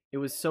weird. It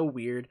was so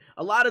weird.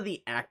 A lot of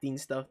the acting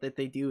stuff that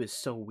they do is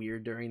so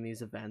weird during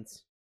these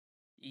events.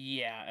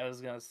 Yeah, I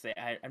was gonna say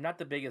I'm not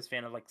the biggest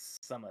fan of like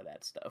some of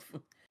that stuff.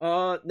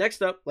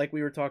 Next up, like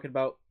we were talking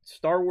about,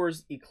 Star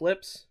Wars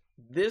Eclipse.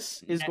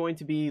 This is going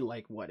to be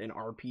like what, an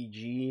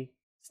RPG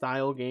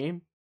style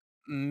game?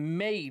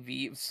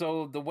 Maybe.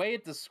 So the way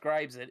it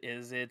describes it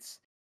is it's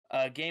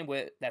a game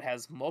that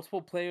has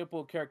multiple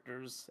playable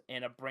characters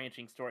and a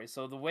branching story.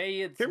 So the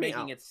way it's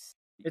making it's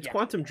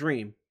Quantum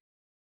Dream,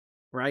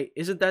 right?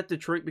 Isn't that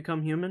Detroit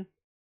Become Human?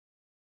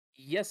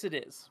 Yes, it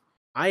is.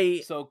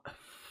 So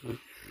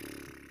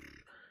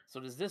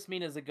does this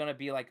mean is it going to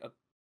be like a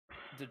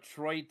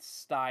Detroit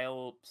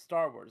style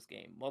Star Wars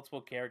game,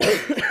 multiple characters,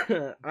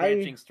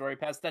 branching story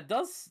paths?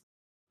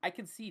 I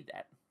can see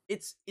that.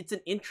 It's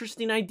an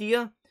interesting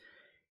idea.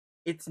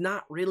 It's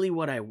not really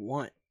what I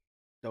want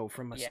though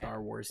from a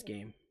Star Wars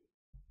game.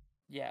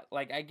 Yeah,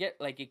 like I get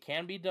like it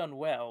can be done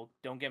well,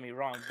 don't get me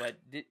wrong, but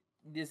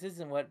this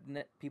isn't what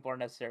people are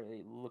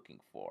necessarily looking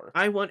for.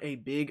 I want a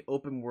big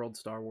open world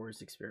Star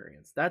Wars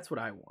experience. That's what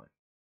I want.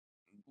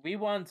 We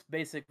want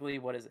basically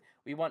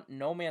we want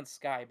No Man's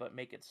Sky, but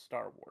make it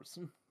Star Wars.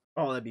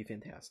 Oh, that'd be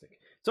fantastic.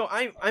 So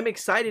I'm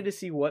excited to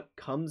see what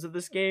comes of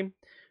this game,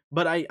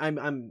 but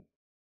I'm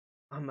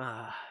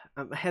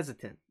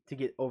hesitant to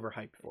get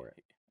overhyped for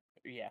it.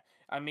 Yeah,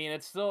 I mean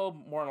it's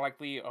still more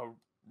likely a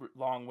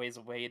long ways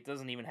away. It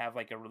doesn't even have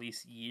like a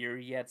release year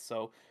yet,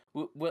 so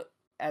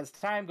as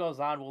time goes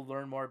on, we'll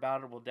learn more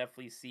about it. We'll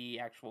definitely see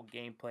actual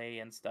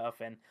gameplay and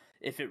stuff, and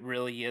if it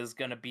really is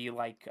gonna be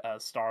like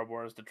Star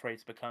Wars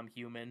Detroit's Become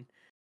Human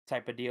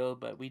type of deal,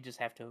 but we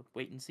just have to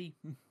wait and see.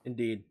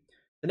 Indeed.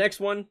 The next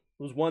one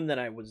was one that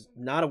I was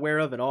not aware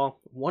of at all.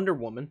 Wonder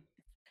Woman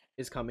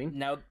is coming.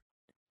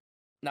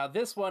 Now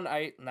this one,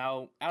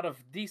 out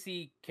of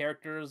DC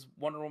characters,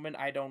 Wonder Woman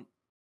I don't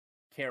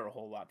care a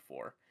whole lot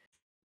for.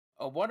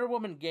 A Wonder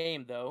Woman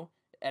game, though,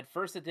 at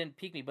first it didn't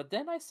pique me, but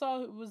then I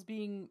saw it was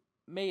being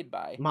made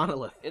by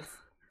Monolith. It's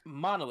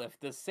Monolith,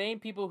 the same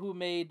people who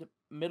made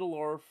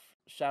Middle-earth: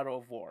 Shadow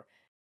of War.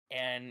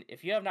 And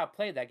if you have not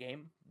played that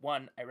game,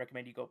 I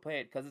recommend you go play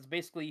it, because it's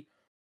basically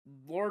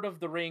Lord of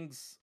the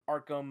Rings,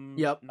 Arkham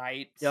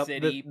Knight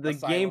City. The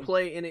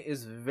gameplay in it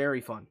is very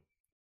fun.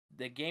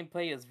 The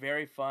gameplay is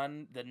very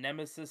fun. The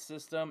Nemesis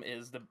system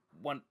is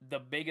the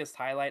biggest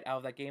highlight out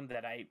of that game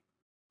that I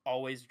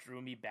always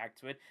drew me back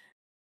to it.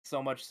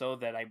 So much so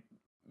that I'm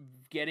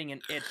getting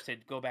an itch to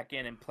go back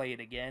in and play it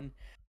again.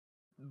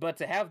 But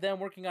to have them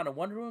working on a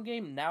Wonder Woman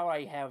game, now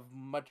I have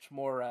much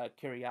more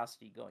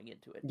curiosity going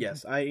into it.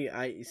 Yes,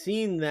 I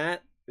seen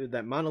that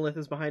Monolith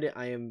is behind it.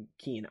 I am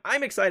keen.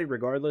 I'm excited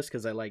regardless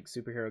because I like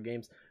superhero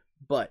games,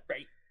 but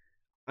right.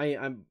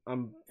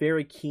 I'm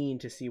very keen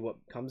to see what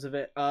comes of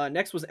it.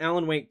 Next was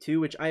Alan Wake 2,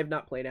 which I have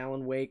not played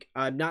Alan Wake.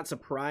 I'm not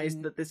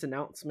surprised that this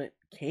announcement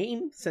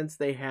came since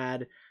they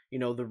had, the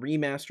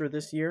remaster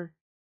this year.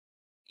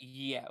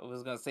 Yeah, I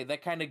was gonna say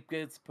that kind of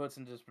puts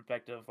into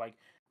perspective like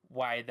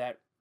why that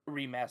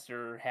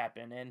remaster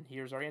happened, and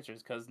here's our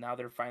answers, because now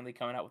they're finally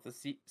coming out with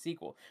a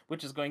sequel,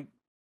 which is going.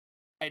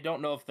 I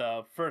don't know if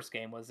the first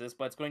game was this,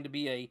 but it's going to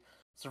be a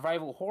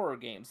survival horror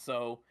game,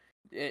 so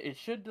it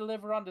should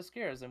deliver on the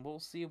scares, and we'll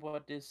see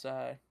what this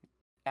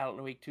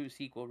Alan Wake 2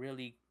 sequel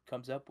really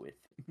comes up with.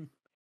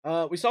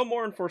 We saw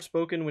more in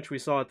Forspoken, which we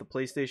saw at the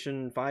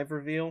PlayStation 5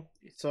 reveal.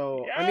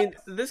 So, yes! I mean,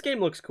 this game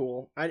looks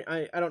cool.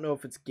 I don't know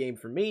if it's a game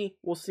for me.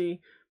 We'll see.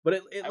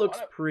 But it looks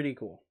pretty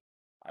cool.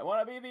 I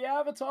want to be the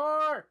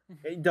Avatar!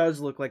 It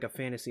does look like a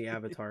fantasy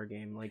Avatar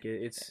game. Like,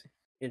 it's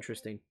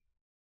interesting.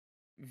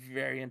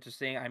 very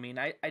interesting. I mean,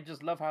 I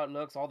just love how it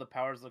looks. All the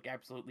powers look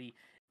absolutely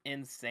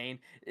insane.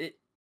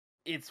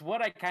 It's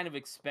what I kind of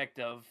expect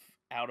of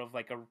out of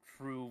like a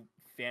true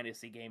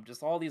fantasy game.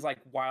 Just all these like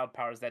wild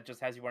powers that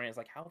just has you wondering. It's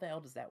like, how the hell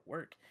does that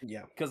work?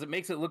 Yeah. Because it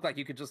makes it look like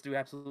you could just do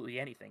absolutely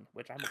anything,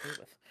 which I'm okay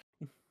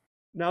with.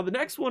 Now, the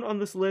next one on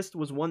this list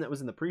was one that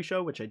was in the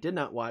pre-show, which I did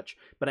not watch,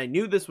 but I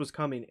knew this was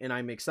coming, and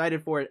I'm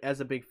excited for it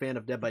as a big fan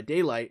of Dead by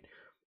Daylight.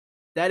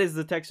 That is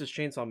the Texas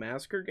Chainsaw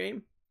Massacre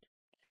game.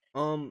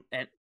 And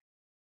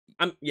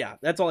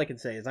that's all I can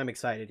say is I'm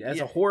excited. As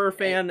yeah, a horror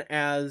fan,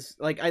 as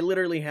like I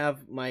literally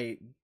have my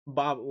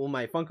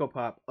my Funko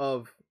Pop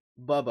of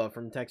Bubba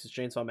from Texas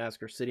Chainsaw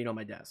Massacre sitting on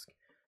my desk.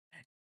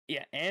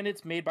 yeah, and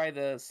it's made by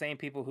the same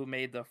people who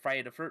made the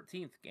Friday the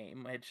 13th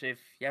game. Which, if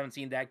you haven't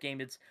seen that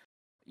game, it's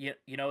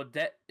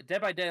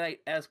Dead by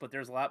Daylight-esque, but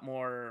there's a lot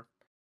more.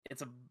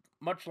 It's a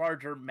much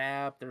larger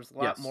map. There's a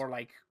lot more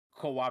like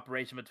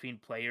cooperation between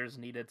players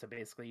needed to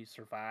basically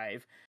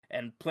survive.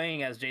 And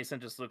playing as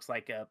Jason just looks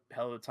like a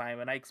hell of a time,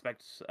 and I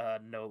expect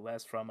no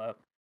less from a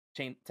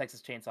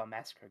Texas Chainsaw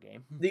Massacre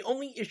game. The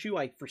only issue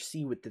I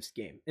foresee with this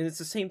game, and it's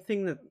the same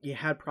thing that you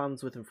had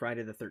problems with in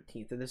Friday the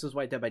 13th, and this is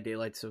why Dead by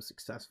Daylight's so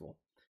successful,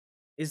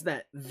 is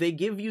that they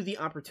give you the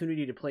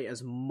opportunity to play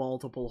as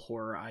multiple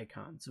horror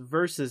icons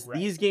versus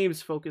these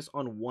games focus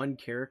on one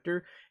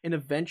character, and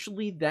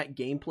eventually that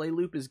gameplay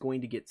loop is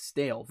going to get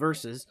stale.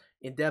 Versus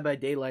in Dead by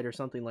Daylight or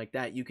something like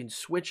that, you can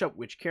switch up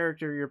which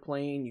character you're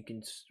playing, you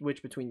can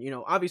switch between,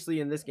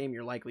 obviously in this game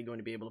you're likely going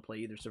to be able to play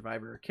either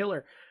survivor or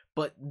killer,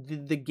 but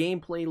the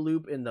gameplay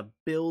loop and the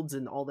builds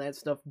and all that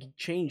stuff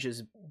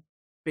changes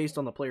based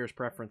on the player's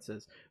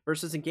preferences.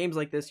 Versus in games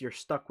like this, you're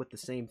stuck with the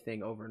same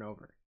thing over and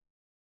over.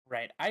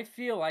 Right. I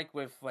feel like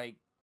with like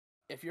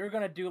if you're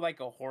gonna do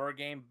like a horror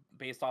game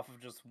based off of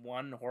just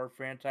one horror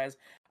franchise,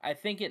 I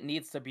think it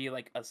needs to be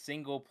like a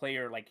single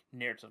player like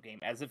narrative game.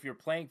 As if you're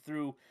playing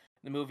through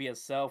the movie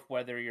itself,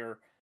 whether you're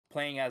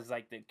playing as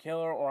like the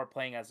killer or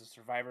playing as a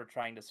survivor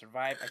trying to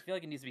survive. I feel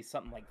like it needs to be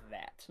something like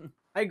that.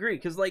 I agree,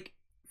 because like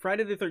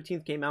Friday the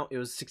 13th came out, it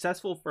was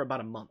successful for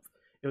about a month.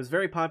 It was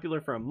very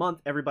popular for a month.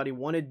 Everybody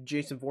wanted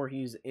Jason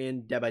Voorhees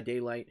in Dead by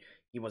Daylight.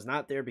 He was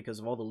not there because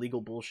of all the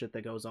legal bullshit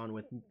that goes on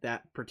with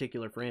that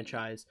particular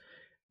franchise.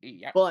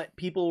 Yeah. But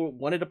people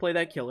wanted to play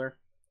that killer.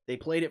 They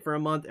played it for a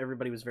month.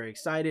 Everybody was very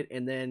excited.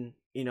 And then,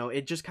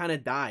 it just kind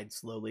of died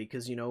slowly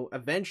because,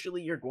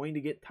 eventually you're going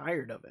to get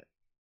tired of it.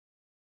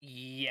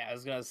 Yeah, I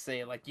was going to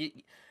say, like,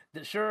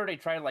 sure, they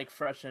tried to, like,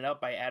 freshen it up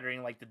by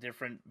adding, like, the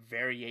different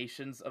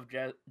variations of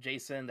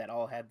Jason that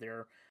all had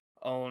their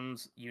own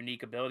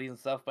unique abilities and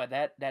stuff, but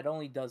that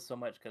only does so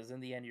much because in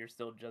the end, you're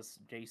still just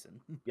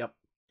Jason. Yep.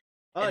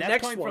 And that's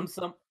next coming one.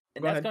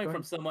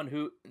 From someone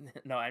who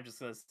no, I'm just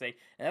gonna say,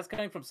 and that's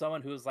coming from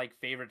someone whose like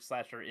favorite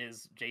slasher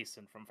is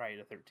Jason from Friday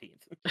the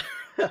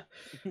 13th.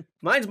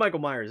 Mine's Michael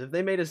Myers. If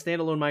they made a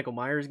standalone Michael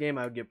Myers game,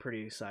 I would get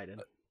pretty excited.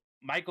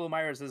 Michael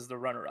Myers is the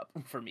runner-up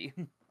for me.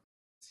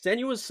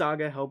 Senua's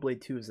Saga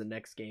Hellblade 2 is the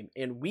next game,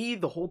 and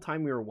the whole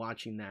time we were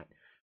watching that,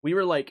 we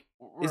were like,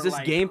 is this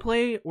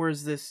gameplay or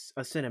is this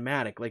a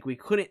cinematic? Like, we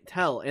couldn't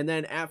tell. And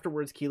then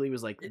afterwards, Keely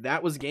was like,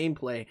 that was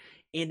gameplay,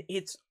 and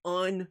it's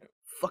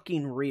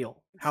fucking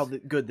real how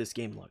good this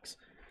game looks.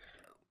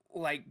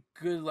 Like,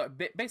 good luck.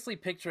 Basically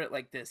picture it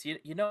like this. You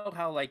know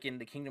how like in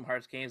the Kingdom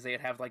Hearts games they'd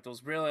have like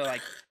those really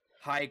like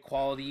high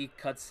quality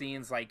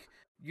cutscenes, like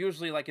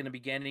usually like in the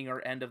beginning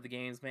or end of the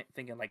games,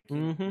 thinking like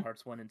Kingdom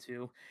Hearts 1 and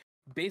 2.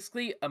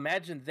 Basically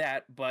imagine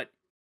that, but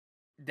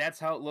that's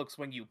how it looks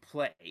when you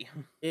play.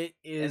 It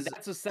is, and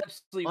that's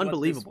essentially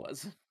unbelievable. What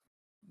this was.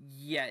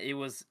 Yeah, it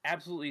was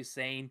absolutely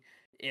insane.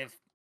 If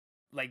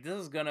like this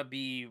is gonna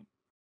be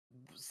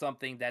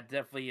something that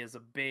definitely is a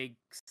big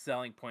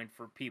selling point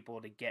for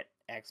people to get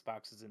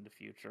Xboxes in the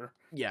future.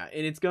 Yeah,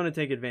 and it's going to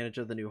take advantage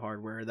of the new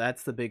hardware.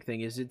 That's the big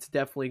thing, is it's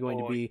definitely going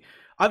to be,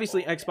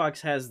 obviously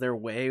Xbox has their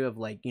way of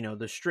like,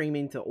 the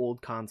streaming to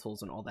old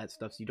consoles and all that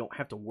stuff, so you don't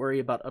have to worry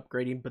about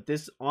upgrading, but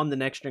this on the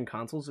next gen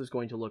consoles is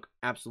going to look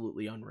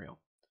absolutely unreal.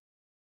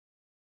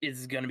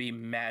 It's going to be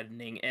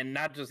maddening, and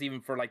not just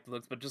even for like the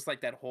looks, but just like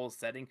that whole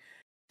setting.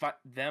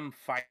 Them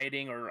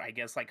fighting, or I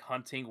guess like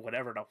hunting,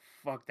 whatever the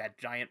fuck that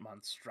giant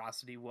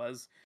monstrosity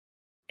was,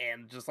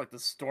 and just like the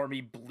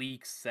stormy,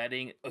 bleak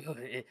setting,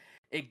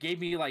 it gave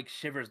me like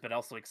shivers, but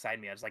also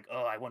excited me. I was like,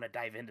 oh, I want to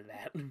dive into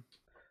that.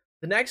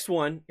 The next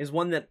one is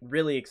one that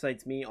really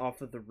excites me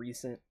off of the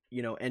recent,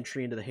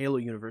 entry into the Halo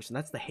universe, and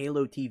that's the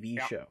Halo TV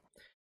show.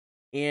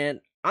 And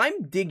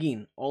I'm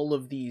digging all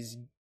of these,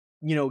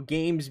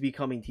 games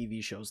becoming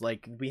TV shows.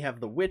 Like, we have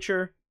The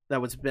Witcher,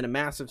 that was been a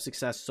massive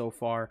success so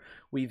far.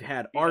 We've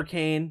had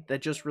Arcane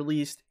that just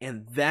released,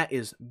 and that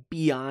is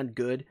beyond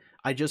good.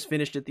 I just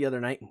finished it the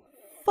other night.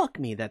 Fuck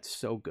me, that's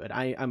so good.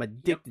 I'm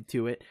addicted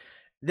to it.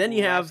 Then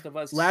you have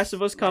Last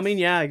of Us coming,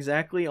 yeah,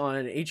 exactly,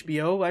 on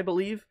HBO, I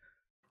believe.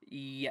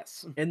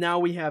 Yes. And now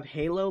we have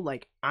Halo.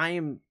 Like, I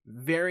am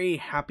very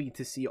happy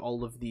to see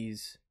all of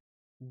these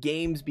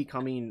games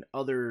becoming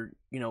other,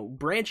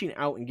 branching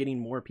out and getting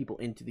more people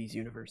into these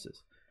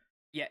universes.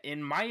 Yeah,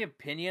 in my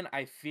opinion,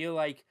 I feel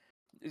like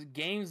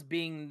games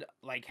being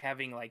like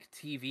having like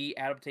TV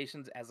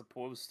adaptations as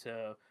opposed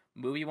to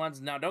movie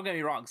ones. Now, don't get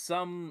me wrong,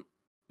 some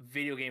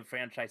video game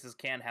franchises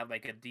can have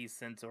like a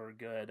decent or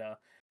good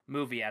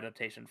movie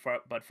adaptation,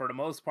 but for the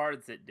most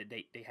part,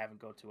 they haven't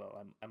go too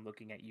well. I'm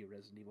looking at you,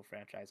 Resident Evil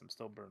franchise. I'm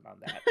still burned on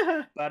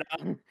that. But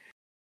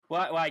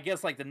well, I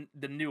guess like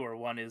the newer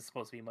one is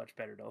supposed to be much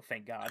better though.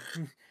 Thank God.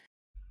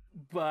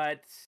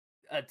 But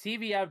a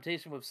TV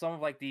adaptation with some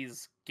of like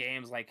these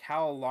games, like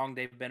how long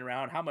they've been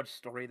around, how much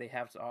story they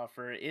have to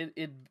offer,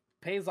 it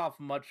pays off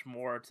much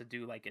more to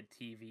do like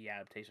a TV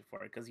adaptation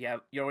for it, because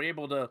you're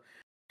able to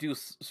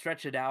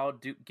stretch it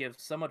out, give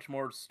so much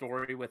more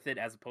story with it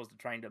as opposed to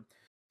trying to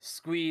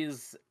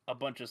squeeze a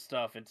bunch of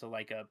stuff into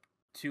like a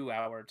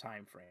 2-hour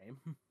time frame.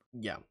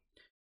 Yeah.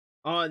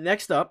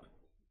 Next up,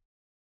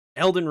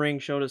 Elden Ring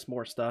showed us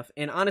more stuff,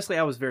 and honestly,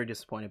 I was very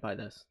disappointed by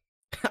this.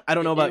 I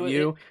don't know about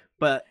you,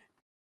 but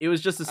it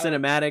was just a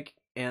cinematic,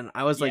 and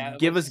I was like,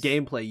 "Give us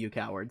gameplay, you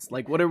cowards!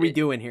 Like, what are we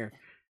doing here?"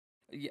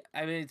 Yeah,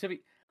 I mean, to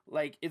be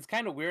like, it's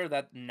kind of weird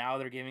that now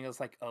they're giving us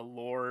like a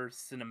lore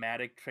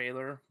cinematic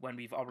trailer when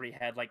we've already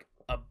had like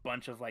a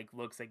bunch of like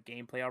looks at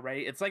gameplay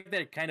already. It's like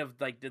they kind of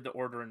like did the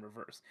order in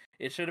reverse.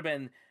 It should have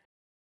been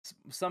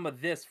some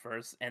of this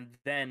first, and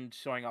then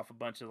showing off a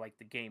bunch of like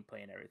the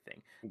gameplay and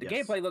everything. The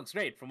gameplay looks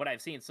great from what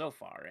I've seen so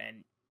far,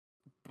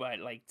 but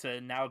like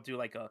to now do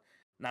like a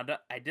now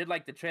I did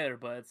like the trailer,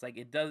 but it's like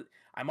it does.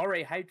 I'm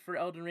already hyped for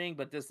Elden Ring,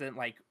 but this didn't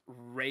like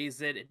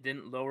raise it. It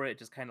didn't lower it. It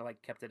just kind of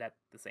like kept it at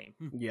the same.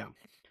 Yeah.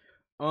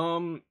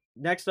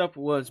 Next up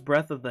was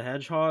Breath of the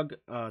Hedgehog,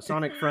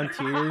 Sonic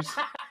Frontiers,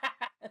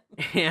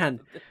 and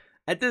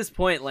at this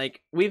point,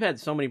 like, we've had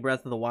so many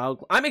Breath of the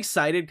Wild. I'm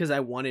excited because I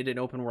wanted an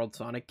open world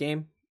Sonic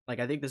game. Like,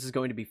 I think this is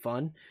going to be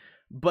fun,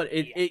 but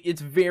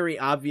it's very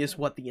obvious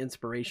what the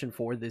inspiration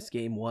for this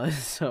game was.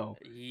 So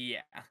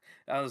yeah,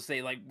 I would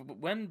say like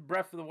when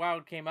Breath of the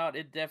Wild came out,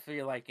 it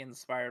definitely like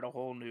inspired a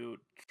whole new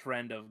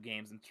trend of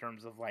games in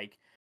terms of like,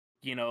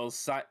 you know,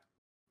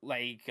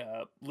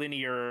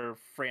 linear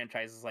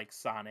franchises like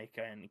Sonic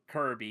and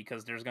Kirby,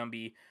 because there's gonna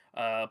be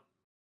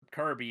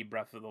Kirby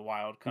Breath of the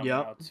Wild coming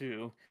out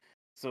too.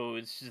 So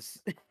it's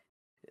just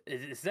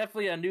it's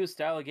definitely a new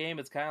style of game.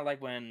 It's kind of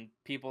like when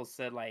people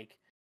said like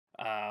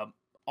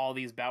all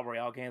these battle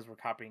royale games were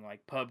copying like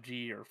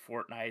PUBG or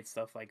Fortnite,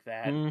 stuff like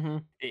that. Mm-hmm.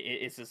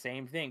 It's the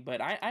same thing,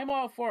 but I'm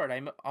all for it.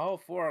 I'm all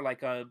for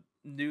like a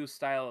new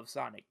style of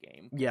Sonic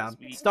game. Yeah,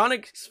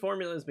 Sonic's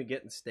formula has been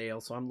getting stale,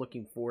 so I'm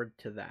looking forward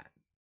to that.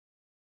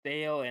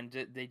 Stale,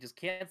 and they just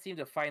can't seem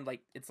to find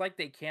like, it's like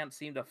they can't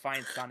seem to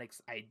find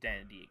Sonic's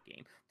identity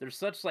game. There's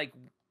such like,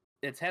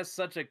 it has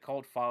such a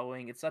cult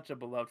following. It's such a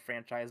beloved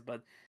franchise,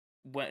 but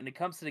when it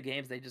comes to the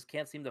games, they just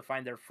can't seem to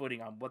find their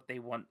footing on what they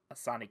want a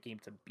Sonic game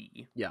to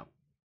be. Yeah.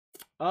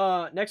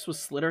 Next was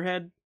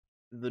Slitterhead,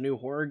 the new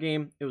horror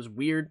game. It was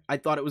weird. I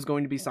thought it was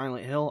going to be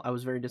Silent Hill. I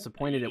was very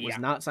disappointed it was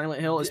not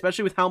Silent Hill,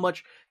 especially with how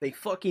much they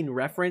fucking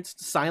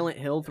referenced Silent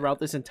Hill throughout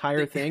this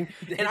entire thing.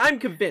 And I'm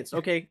convinced,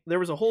 okay, there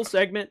was a whole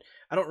segment,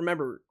 I don't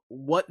remember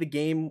what the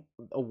game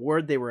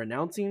award they were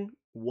announcing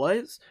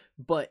was,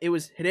 but it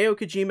was Hideo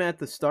Kojima at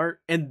the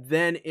start, and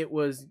then it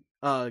was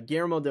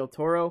Guillermo del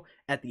Toro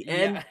at the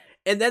end.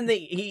 And then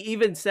he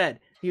even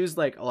said, he was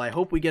like, "Oh, I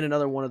hope we get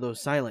another one of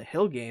those Silent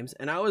Hill games."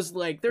 And I was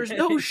like, "There's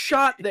no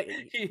shot that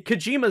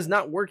Kojima's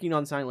not working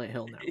on Silent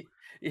Hill now."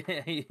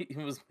 Yeah, he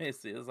was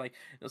basically, it was like,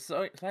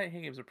 Silent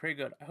Hill games are pretty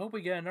good. I hope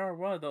we get another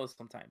one of those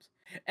sometimes.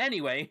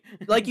 Anyway,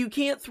 like, you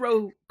can't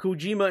throw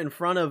Kojima in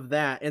front of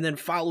that and then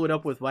follow it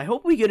up with, "I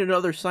hope we get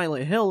another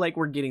Silent Hill," like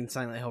we're getting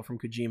Silent Hill from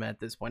Kojima at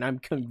this point. I'm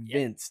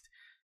convinced.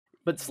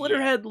 But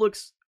Slitterhead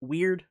looks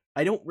weird.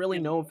 I don't really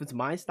know if it's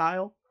my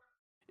style.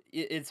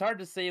 It's hard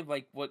to say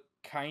like what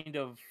kind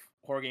of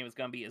horror game it's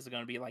gonna be. Is it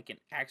gonna be like an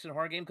action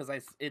horror game? Because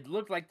it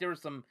looked like there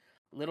was some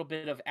little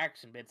bit of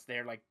action bits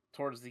there, like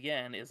towards the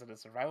end. Is it a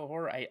survival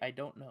horror? I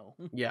don't know.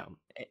 Yeah,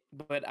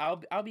 but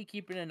I'll be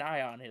keeping an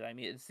eye on it. I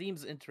mean, it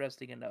seems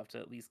interesting enough to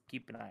at least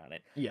keep an eye on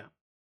it. Yeah.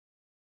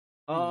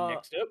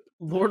 Next up,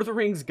 Lord of the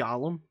Rings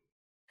Gollum,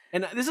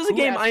 and this is a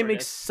game I'm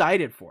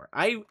excited for.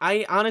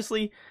 I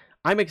honestly,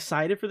 I'm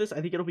excited for this. I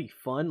think it'll be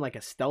fun, like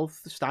a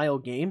stealth style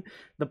game.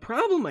 The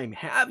problem I'm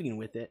having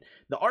with it,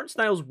 the art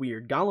style's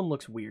weird. Gollum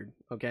looks weird,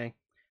 okay?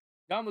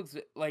 Gollum looks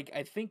like,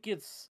 I think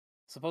it's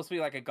supposed to be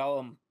like a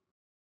Gollum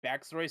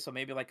backstory, so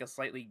maybe like a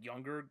slightly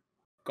younger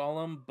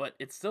Gollum, but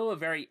it's still a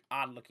very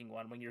odd looking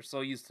one when you're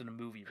so used to the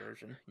movie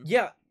version.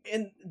 Yeah,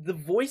 and the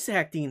voice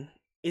acting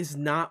is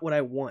not what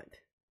I want.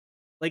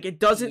 Like, it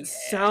doesn't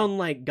sound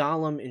like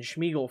Gollum and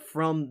Sméagol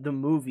from the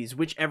movies,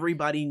 which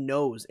everybody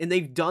knows, and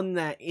they've done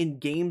that in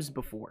games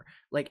before.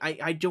 Like,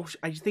 I just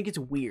think it's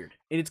weird,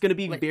 and it's going to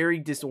be like,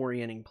 very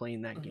disorienting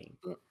playing that game.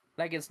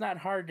 Like, it's not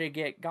hard to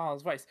get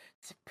Gollum's voice.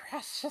 It's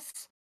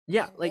precious.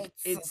 Yeah, like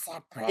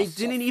it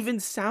didn't even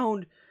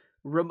sound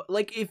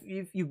like if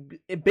you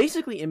it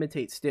basically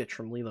imitates Stitch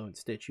from Lilo and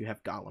Stitch. You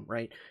have Gollum,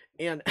 right?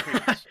 And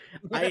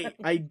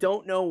I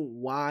don't know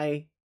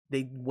why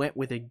they went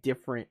with a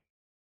different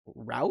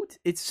route.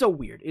 It's so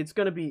weird. It's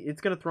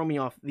gonna throw me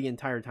off the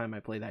entire time I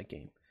play that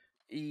game.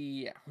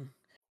 Yeah.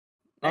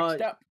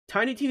 Next up,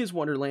 Tiny Tina's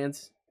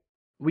Wonderlands.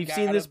 We've got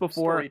seen this a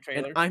before, story and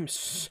trailer. I'm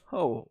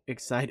so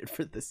excited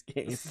for this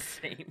game.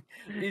 Same.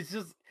 It's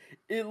just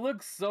it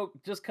looks so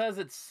just because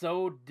it's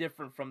so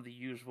different from the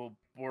usual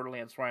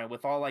Borderlands Ryan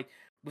with all like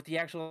with the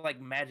actual like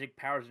magic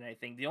powers and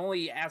everything. The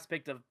only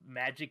aspect of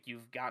magic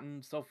you've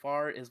gotten so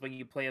far is when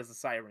you play as a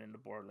siren in the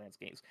Borderlands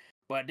games.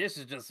 But this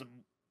is just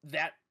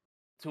that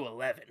to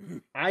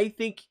 11. I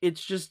think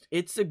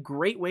it's a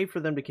great way for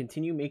them to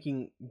continue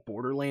making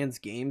Borderlands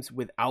games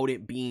without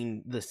it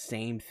being the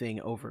same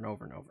thing over and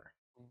over and over.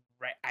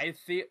 Right. I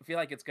feel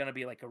like it's gonna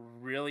be like a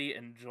really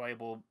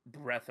enjoyable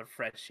breath of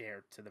fresh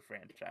air to the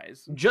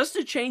franchise. Just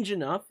to change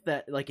enough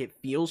that like it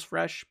feels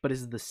fresh but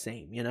is the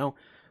same, you know?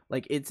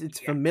 Like it's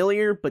Yeah.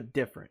 familiar but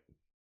different.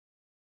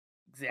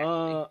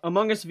 Exactly.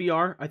 Among Us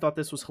VR, I thought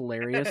this was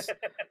hilarious.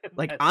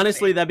 Like That's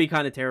honestly, same. that'd be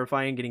kind of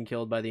terrifying getting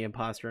killed by the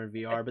imposter in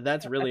VR, but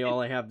that's really all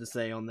I have to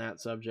say on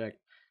that subject.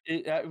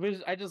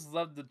 I just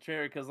loved the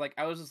trailer because like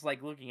I was just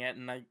like looking at it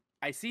and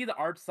I see the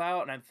art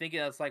style and I'm thinking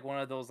that's like one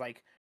of those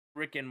like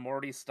Rick and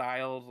Morty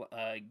style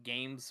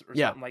games or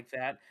Yeah. something like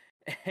that.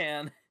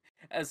 And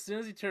as soon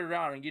as you turn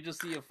around and you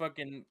just see a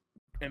fucking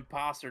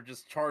imposter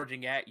just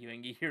charging at you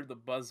and you hear the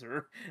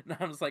buzzer, and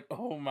I'm just like,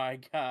 oh my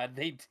god,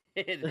 they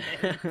did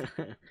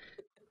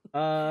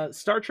it.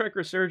 Star Trek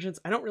Resurgence.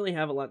 I don't really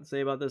have a lot to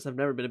say about this. I've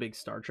never been a big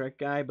Star Trek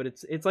guy, but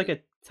it's like a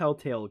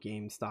Telltale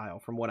game style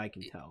from what I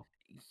can tell.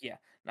 Yeah.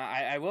 Now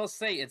I will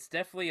say it's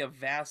definitely a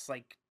vast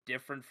like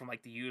different from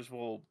like the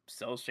usual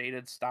cell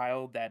shaded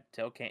style that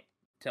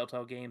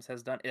Telltale Games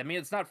has done. I mean,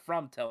 it's not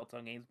from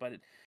Telltale Games, but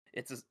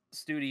it's a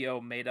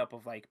studio made up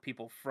of like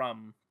people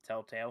from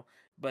Telltale.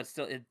 But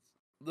still, it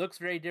looks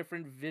very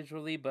different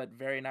visually, but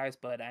very nice.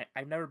 But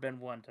I've never been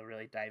one to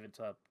really dive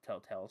into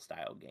Telltale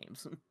style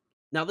games.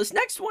 Now this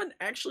next one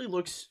actually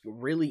looks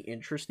really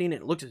interesting.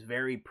 It looks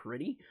very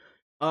pretty.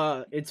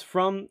 It's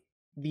from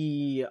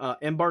the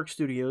Embark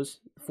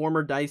Studios,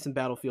 former DICE and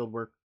Battlefield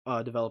work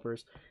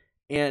developers,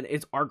 and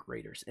it's Arc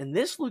Raiders. And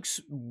this looks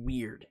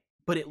weird,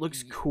 but it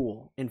looks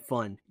cool and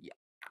fun. Yeah,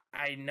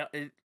 I know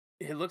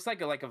it looks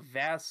like a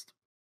vast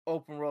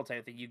open world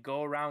type thing. You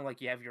go around like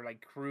you have your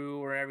like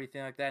crew or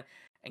everything like that,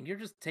 and you're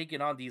just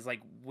taking on these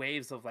like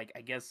waves of like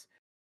I guess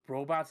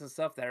robots and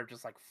stuff that are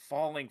just like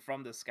falling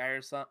from the sky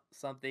or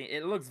something.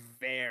 It looks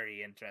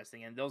very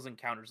interesting, and those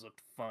encounters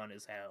looked fun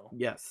as hell.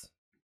 Yes.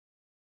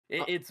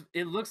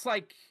 It looks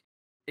like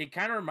it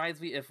kind of reminds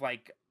me if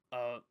like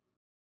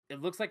it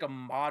looks like a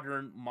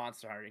modern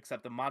Monster Hunter,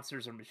 except the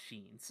monsters are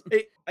machines.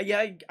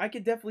 Yeah, I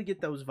could definitely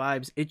get those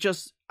vibes. It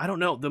just, I don't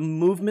know. The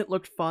movement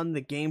looked fun.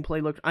 The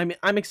gameplay looked.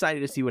 I'm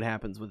excited to see what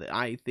happens with it.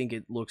 I think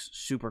it looks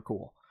super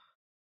cool.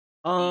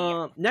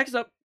 Next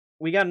up,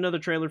 we got another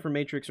trailer for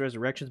Matrix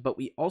Resurrections, but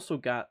we also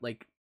got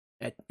like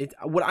it's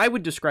what I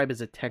would describe as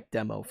a tech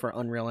demo for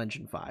Unreal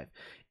Engine 5,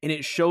 and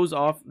it shows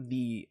off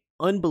the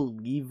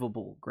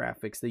unbelievable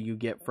graphics that you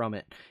get from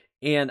it,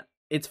 and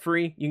it's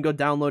free. You can go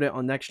download it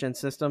on next gen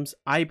systems.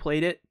 I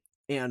played it,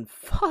 and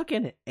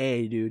fucking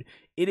A, dude,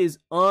 it is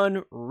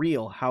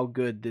unreal how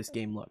good this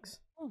game looks.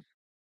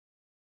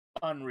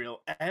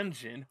 Unreal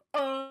Engine.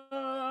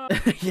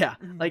 Yeah,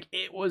 like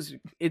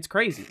it's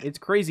crazy. It's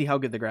crazy how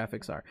good the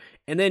graphics are.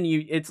 And then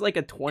it's like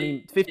a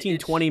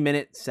 20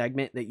 minute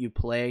segment that you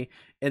play,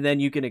 and then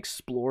you can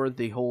explore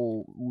the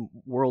whole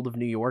world of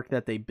New York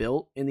that they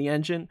built in the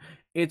engine.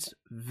 It's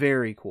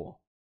very cool.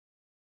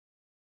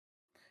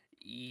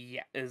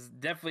 Yeah, it's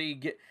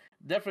definitely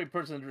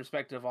puts into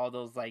perspective all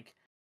those like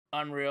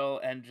Unreal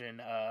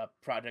Engine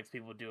projects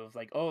people do of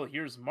like, oh,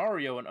 here's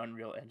Mario in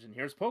Unreal Engine,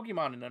 here's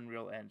Pokemon in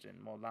Unreal Engine.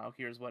 Well, now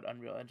here's what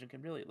Unreal Engine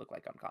can really look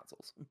like on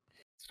consoles.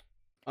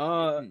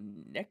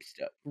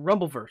 Next up,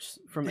 Rumbleverse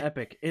from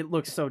Epic. It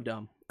looks so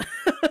dumb.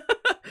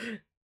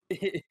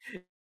 it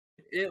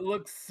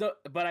looks so,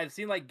 but I've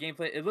seen like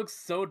gameplay. It looks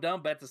so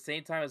dumb, but at the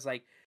same time, it's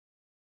like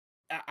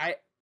I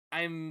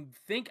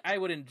think I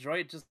would enjoy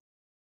it just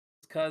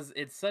because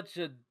it's such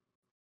a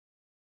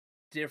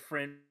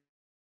different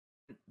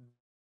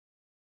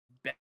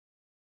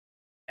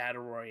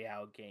battle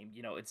royale game.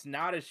 You know, it's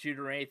not a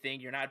shooter or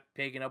anything. You're not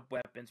picking up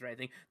weapons or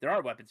anything. There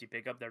are weapons you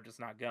pick up, they're just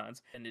not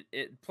guns. And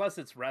it plus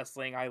it's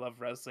wrestling. I love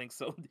wrestling,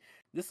 so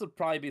this will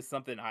probably be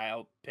something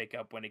I'll pick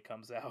up when it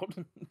comes out.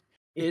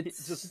 It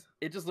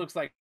just looks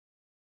like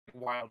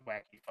wild,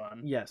 wacky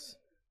fun. Yes.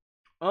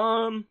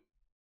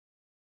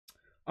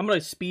 I'm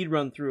gonna speed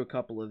run through a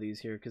couple of these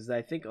here because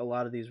I think a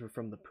lot of these were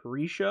from the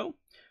pre-show.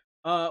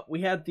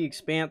 We had The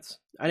Expanse.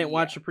 I didn't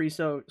watch the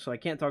pre-show, so I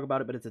can't talk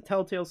about it, but it's a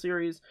Telltale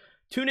series.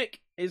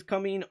 Tunic is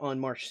coming on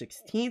March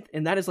 16th,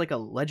 and that is like a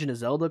Legend of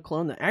Zelda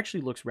clone that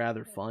actually looks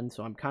rather fun,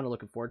 so I'm kind of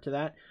looking forward to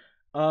that.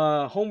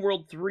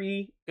 Homeworld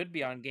 3 could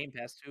be on Game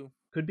Pass too.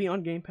 Could be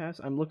on Game Pass.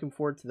 I'm looking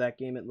forward to that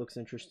game. It looks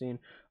interesting.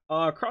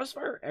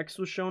 Crossfire X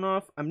was shown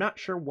off. I'm not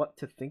sure what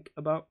to think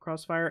about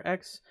Crossfire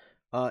X.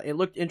 It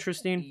looked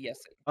interesting. Yes.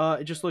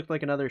 It just looked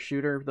like another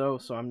shooter, though,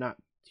 so I'm not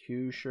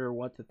too sure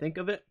what to think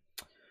of it.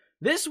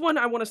 This one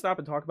I want to stop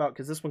and talk about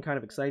because this one kind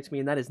of excites me,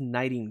 and that is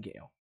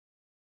Nightingale.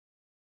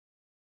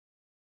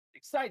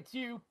 excites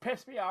you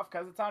piss me off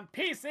because it's on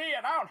PC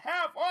and I don't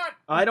have one.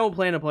 I don't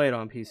plan to play it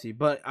on PC,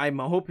 but I'm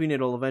hoping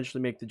it'll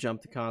eventually make the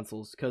jump to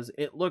consoles because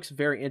it looks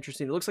very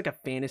interesting. It looks like a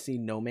fantasy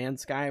No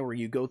Man's Sky where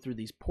you go through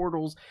these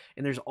portals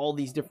and there's all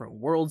these different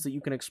worlds that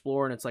you can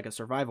explore, and it's like a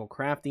survival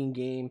crafting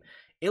game.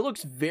 It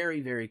looks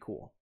very, very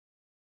cool.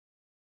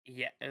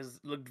 Yeah, it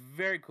looked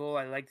very cool.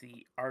 I like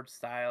the art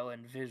style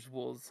and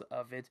visuals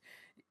of it.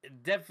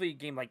 Definitely a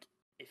game like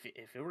if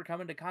it were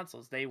coming to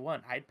consoles day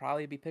one, I'd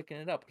probably be picking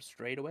it up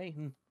straight away.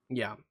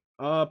 Yeah.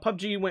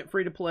 PUBG went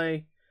free to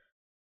play.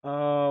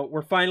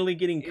 We're finally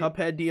getting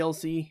Cuphead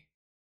DLC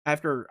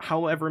after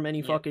however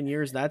many fucking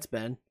years that's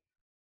been.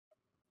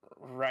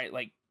 Right,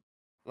 like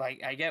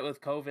I get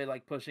with COVID,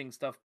 like pushing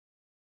stuff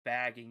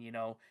back, and you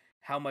know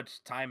how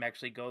much time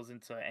actually goes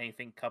into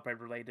anything Cuphead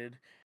related.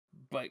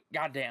 But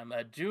goddamn,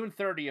 June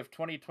 30th,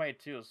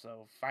 2022.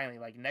 So finally,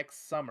 like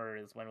next summer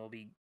is when we'll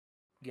be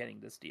getting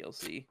this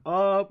DLC.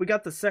 We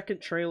got the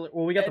second trailer.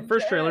 Well, we got the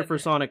first trailer for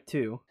Sonic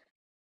 2.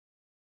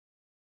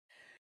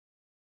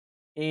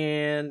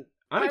 And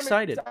I'm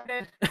excited.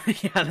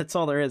 Yeah, that's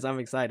all there is. I'm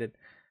excited.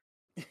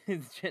 Jim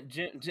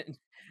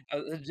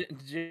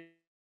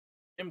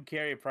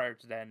Carrey prior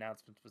to that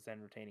announcement was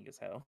entertaining as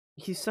hell.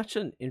 He's such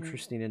an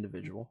interesting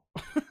individual.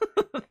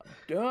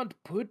 Don't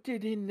put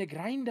it in the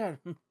grinder.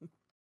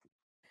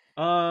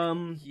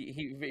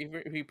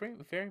 He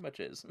very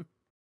much is.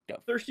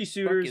 Thirsty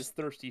Suitors. Is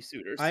Thirsty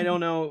Suitors. I don't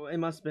know. It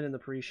must have been in the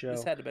pre-show.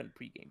 This had to been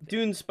pre-game.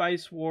 Dune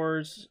Spice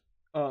Wars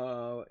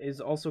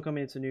is also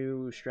coming. It's a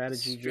new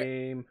strategy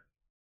game.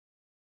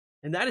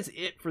 And that is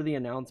it for the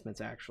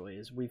announcements, actually,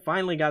 is we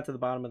finally got to the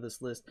bottom of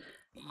this list.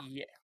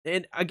 Yeah.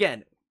 And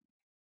again,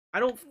 I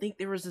don't think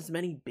there was as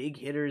many big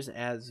hitters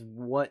as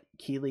what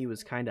Keighley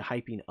was kind of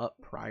hyping up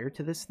prior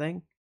to this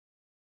thing.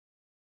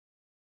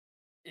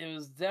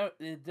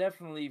 It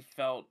definitely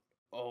felt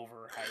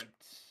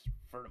overhyped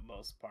for the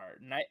most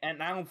part.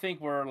 And I don't think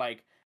we're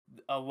like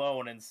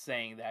alone in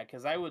saying that,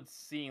 because I was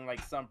seeing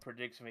like some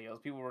prediction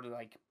videos. People were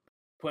like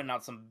putting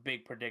out some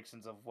big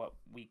predictions of what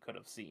we could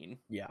have seen.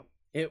 Yeah.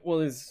 It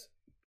was,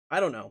 I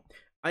don't know.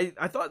 I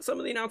thought some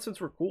of the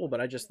announcements were cool,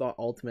 but I just thought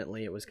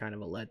ultimately it was kind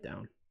of a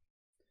letdown.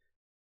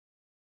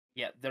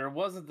 Yeah, there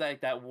wasn't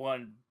like that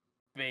one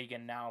big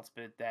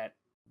announcement that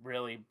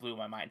really blew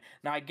my mind.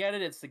 Now I get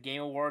it, it's the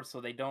Game Awards,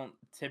 so they don't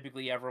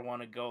typically ever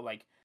want to go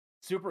like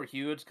super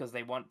huge because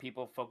they want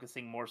people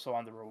focusing more so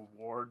on the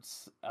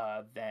rewards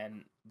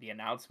than the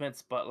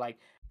announcements. But like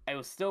I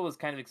was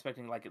kind of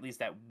expecting like at least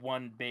that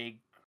one big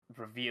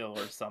reveal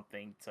or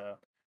something to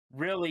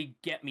really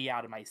get me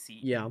out of my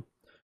seat. Yeah.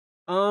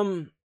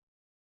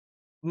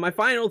 My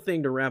final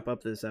thing to wrap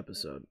up this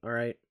episode, all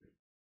right?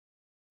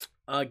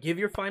 Give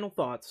your final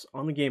thoughts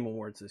on the Game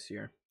Awards this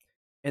year.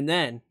 And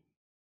then,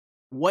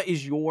 what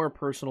is your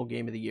personal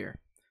game of the year?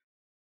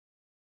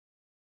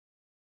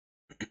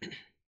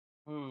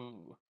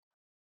 Ooh.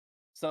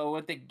 So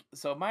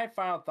my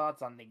final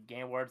thoughts on the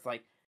Game Awards,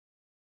 like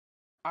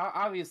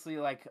obviously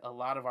like a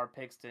lot of our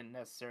picks didn't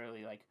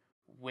necessarily like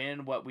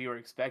win what we were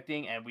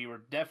expecting, and we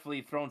were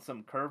definitely throwing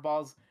some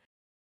curveballs.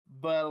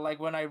 But like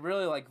when I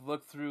really like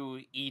look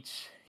through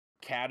each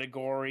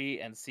category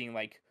and seeing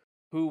like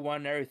who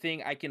won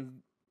everything, I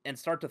can and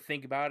start to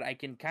think about it, I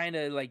can kind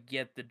of like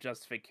get the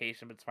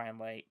justification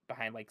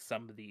behind like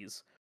some of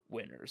these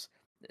winners.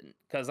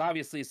 Because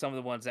obviously some of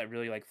the ones that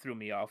really like threw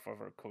me off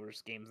are of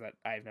course games that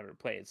I've never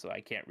played, so I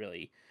can't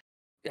really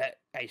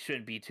I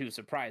shouldn't be too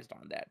surprised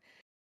on that.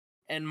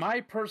 And my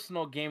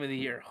personal game of the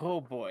year, oh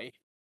boy,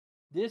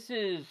 this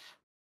is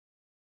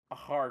a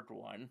hard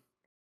one.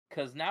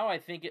 Because now I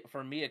think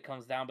for me it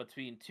comes down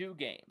between two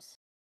games.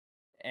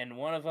 And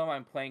one of them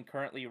I'm playing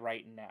currently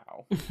right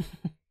now.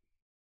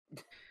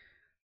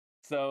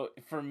 So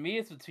for me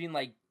it's between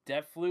like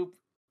Deathloop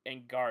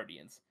and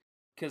Guardians.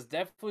 Because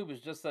Deathloop was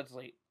just such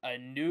like a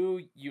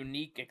new,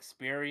 unique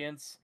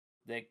experience.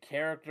 The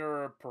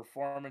character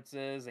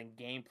performances and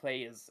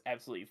gameplay is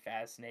absolutely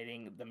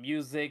fascinating. The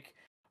music,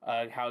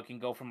 how it can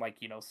go from like,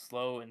 you know,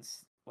 slow and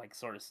like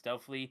sort of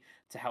stealthily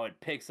to how it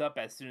picks up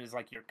as soon as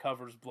like your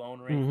cover's blown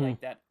or anything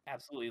like that.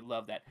 Absolutely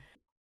love that.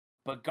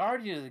 But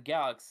Guardians of the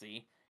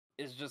Galaxy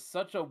is just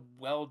such a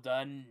well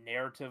done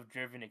narrative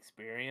driven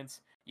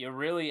experience. You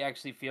really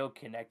actually feel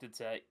connected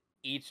to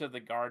each of the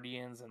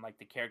Guardians and like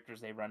the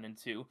characters they run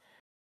into,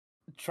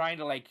 trying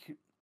to like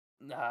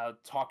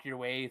talk your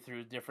way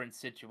through different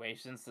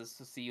situations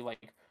to see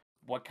like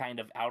what kind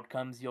of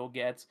outcomes you'll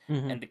get.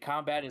 And the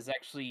combat is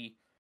actually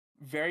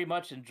very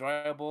much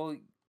enjoyable,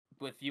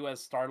 with you as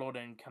Star-Lord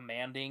and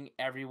commanding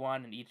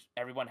everyone, and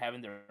everyone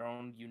having their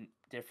own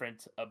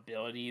different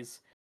abilities,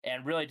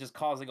 and really just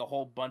causing a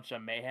whole bunch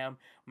of mayhem.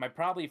 My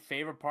probably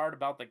favorite part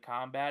about the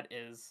combat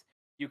is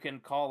you can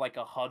call like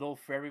a huddle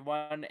for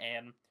everyone,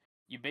 and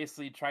you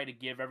basically try to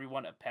give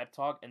everyone a pep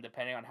talk, and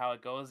depending on how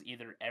it goes,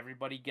 either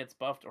everybody gets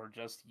buffed or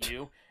just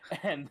you.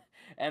 and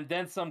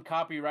then some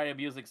copyrighted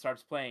music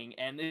starts playing,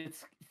 and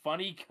it's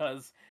funny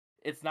because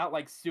it's not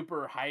like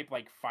super hype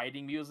like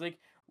fighting music.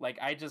 Like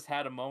I just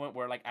had a moment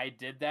where like I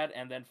did that,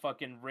 and then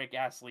fucking Rick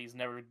Astley's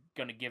Never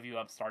Gonna Give You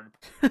Up started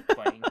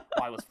playing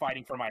while I was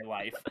fighting for my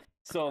life.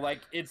 So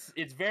like it's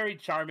very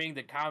charming.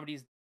 The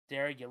comedy's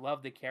there. You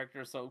love the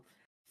character. So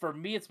for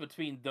me, it's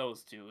between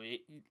those two.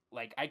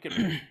 Like I could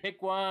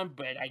pick one,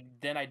 but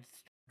I'd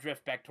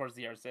drift back towards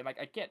the other. Say like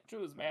I can't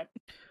choose, man.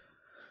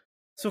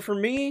 So for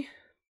me,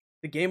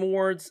 the Game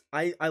Awards,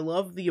 I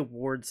love the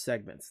awards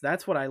segments.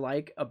 That's what I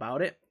like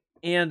about it.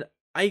 And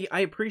I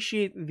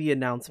appreciate the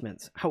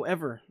announcements.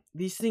 However,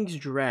 these things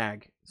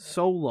drag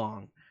so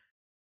long.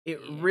 It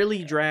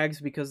really drags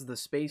because of the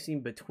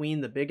spacing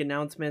between the big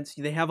announcements.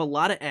 They have a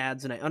lot of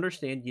ads, and I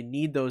understand you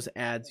need those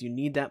ads. You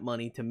need that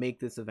money to make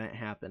this event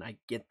happen. I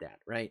get that,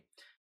 right?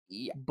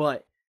 Yeah.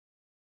 But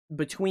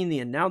between the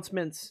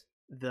announcements,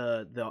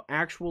 the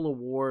actual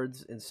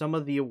awards, and some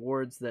of the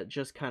awards that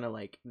just kind of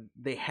like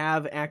they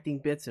have acting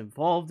bits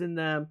involved in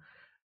them,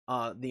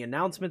 the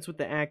announcements with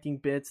the acting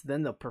bits,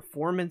 then the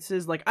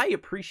performances. Like I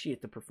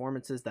appreciate the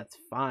performances, that's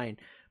fine,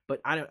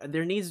 but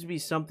there needs to be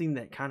something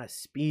that kind of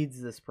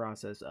speeds this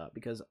process up,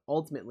 because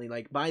ultimately,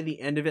 like by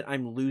the end of it,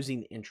 I'm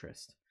losing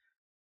interest.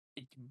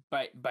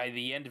 By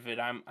the end of it,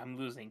 I'm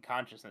losing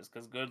consciousness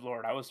because good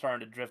lord, I was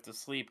starting to drift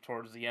asleep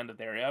towards the end of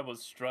there. I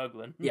was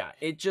struggling. Yeah,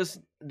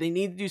 they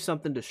need to do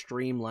something to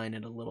streamline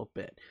it a little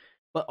bit.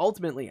 But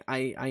ultimately,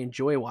 I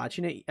enjoy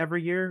watching it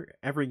every year.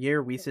 Every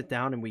year we sit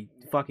down and we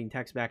fucking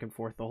text back and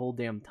forth the whole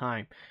damn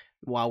time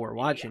while we're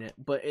watching it.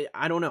 But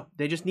I don't know.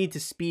 They just need to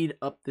speed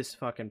up this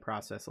fucking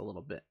process a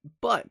little bit.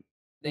 But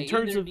in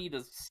terms of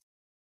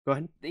go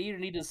ahead. They either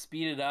need to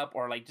speed it up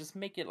or like just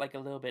make it like a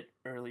little bit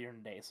earlier in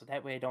the day, so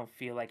that way I don't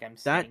feel like I'm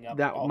staying up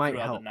all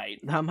throughout the night.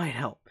 That might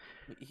help.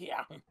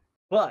 Yeah.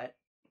 But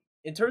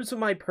in terms of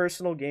my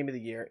personal game of the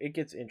year, it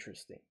gets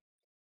interesting.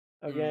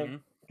 Okay.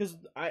 Because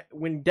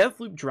when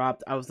Deathloop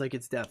dropped, I was like,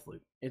 it's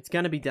Deathloop. It's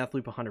gonna be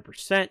Deathloop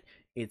 100%.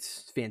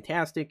 It's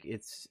fantastic.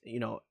 It's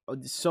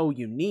so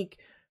unique.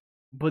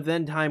 But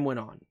then time went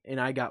on, and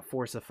I got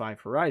Forza 5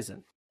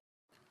 Horizon.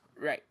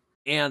 Right.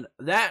 And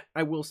that,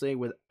 I will say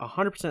with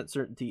 100%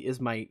 certainty, is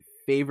my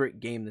favorite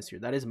game this year.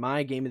 That is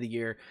my game of the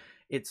year.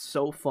 It's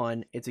so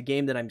fun. It's a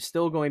game that I'm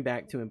still going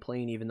back to and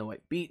playing, even though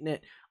I've beaten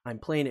it. I'm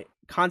playing it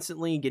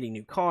constantly, getting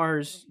new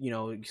cars,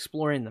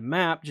 exploring the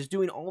map, just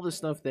doing all the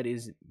stuff that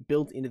is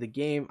built into the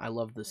game. I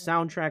love the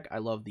soundtrack. I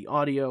love the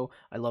audio.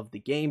 I love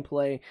the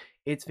gameplay.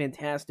 It's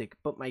fantastic.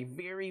 But my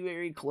very,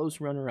 very close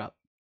runner-up,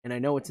 and I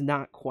know it's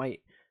not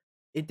quite,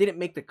 it didn't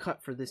make the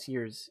cut for this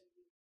year's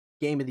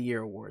Game of the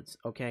Year awards,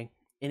 okay?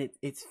 And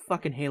it's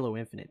fucking Halo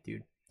Infinite,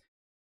 dude.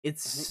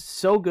 It's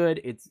so good.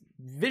 It's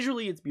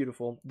visually, it's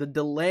beautiful. The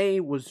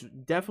delay was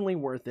definitely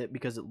worth it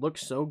because it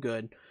looks so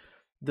good.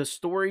 The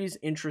story's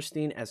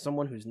interesting. As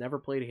someone who's never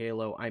played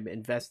Halo, I'm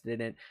invested in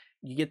it.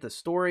 You get the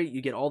story,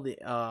 you get all the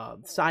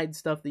side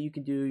stuff that you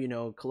can do,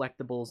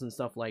 collectibles and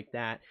stuff like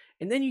that.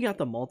 And then you got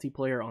the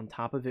multiplayer on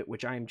top of it,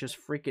 which I am just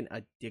freaking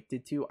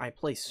addicted to. I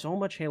play so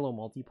much Halo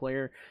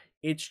multiplayer.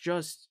 It's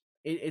just,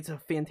 it's a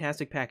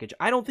fantastic package.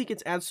 I don't think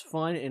it's as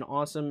fun and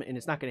awesome, and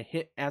it's not going to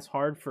hit as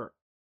hard for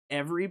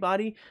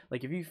everybody.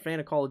 Like if you're a fan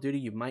of Call of Duty,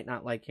 you might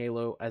not like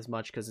Halo as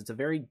much because it's a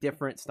very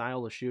different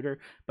style of shooter.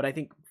 But I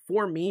think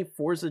for me,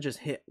 Forza just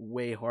hit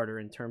way harder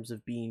in terms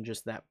of being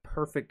just that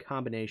perfect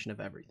combination of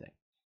everything.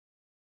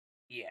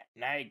 Yeah,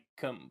 and I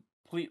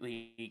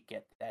completely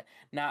get that.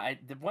 Now,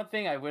 the one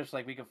thing I wish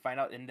like we could find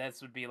out, and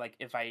this would be like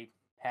if I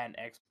had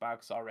an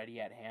Xbox already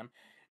at hand,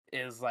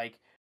 is like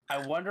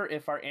I wonder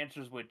if our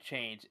answers would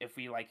change if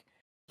we like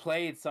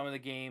played some of the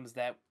games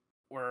that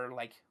were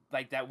like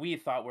that we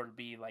thought would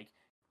be like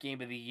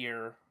Game of the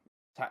Year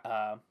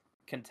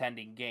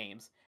contending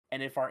games,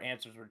 and if our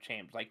answers were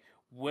changed. Like,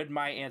 would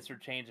my answer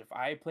change if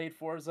I played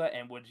Forza,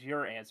 and would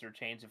your answer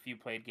change if you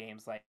played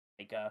games like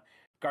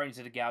Guardians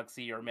of the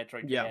Galaxy or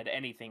Metroid Dread,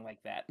 anything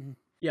like that?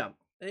 Yeah,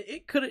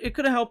 it could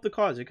have helped the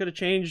cause. It could have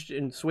changed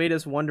and swayed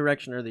us one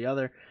direction or the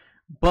other.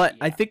 But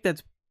I think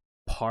that's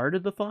part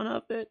of the fun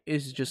of it,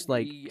 is just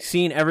like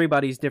seeing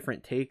everybody's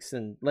different takes,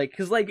 and like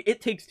because like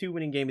It Takes Two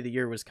winning Game of the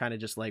Year was kind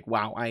of just like,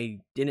 wow, I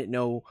didn't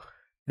know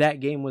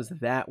that game was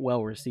that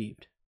well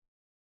received.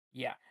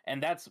 Yeah,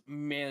 and that's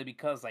mainly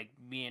because like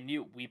me and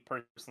you, we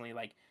personally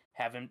like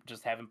haven't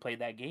played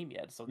that game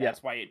yet, so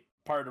that's why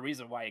part of the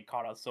reason why it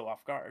caught us so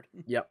off guard.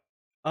 Yep.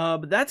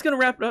 But that's gonna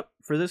wrap it up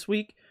for this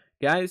week,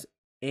 guys,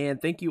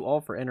 and thank you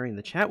all for entering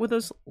the chat with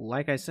us.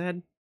 Like I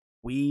said,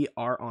 we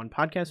are on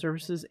podcast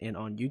services and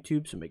on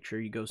YouTube, so make sure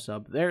you go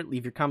sub there.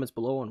 Leave your comments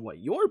below on what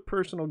your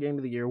personal game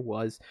of the year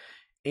was,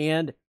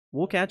 and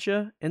we'll catch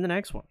you in the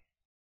next one.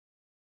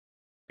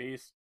 Peace.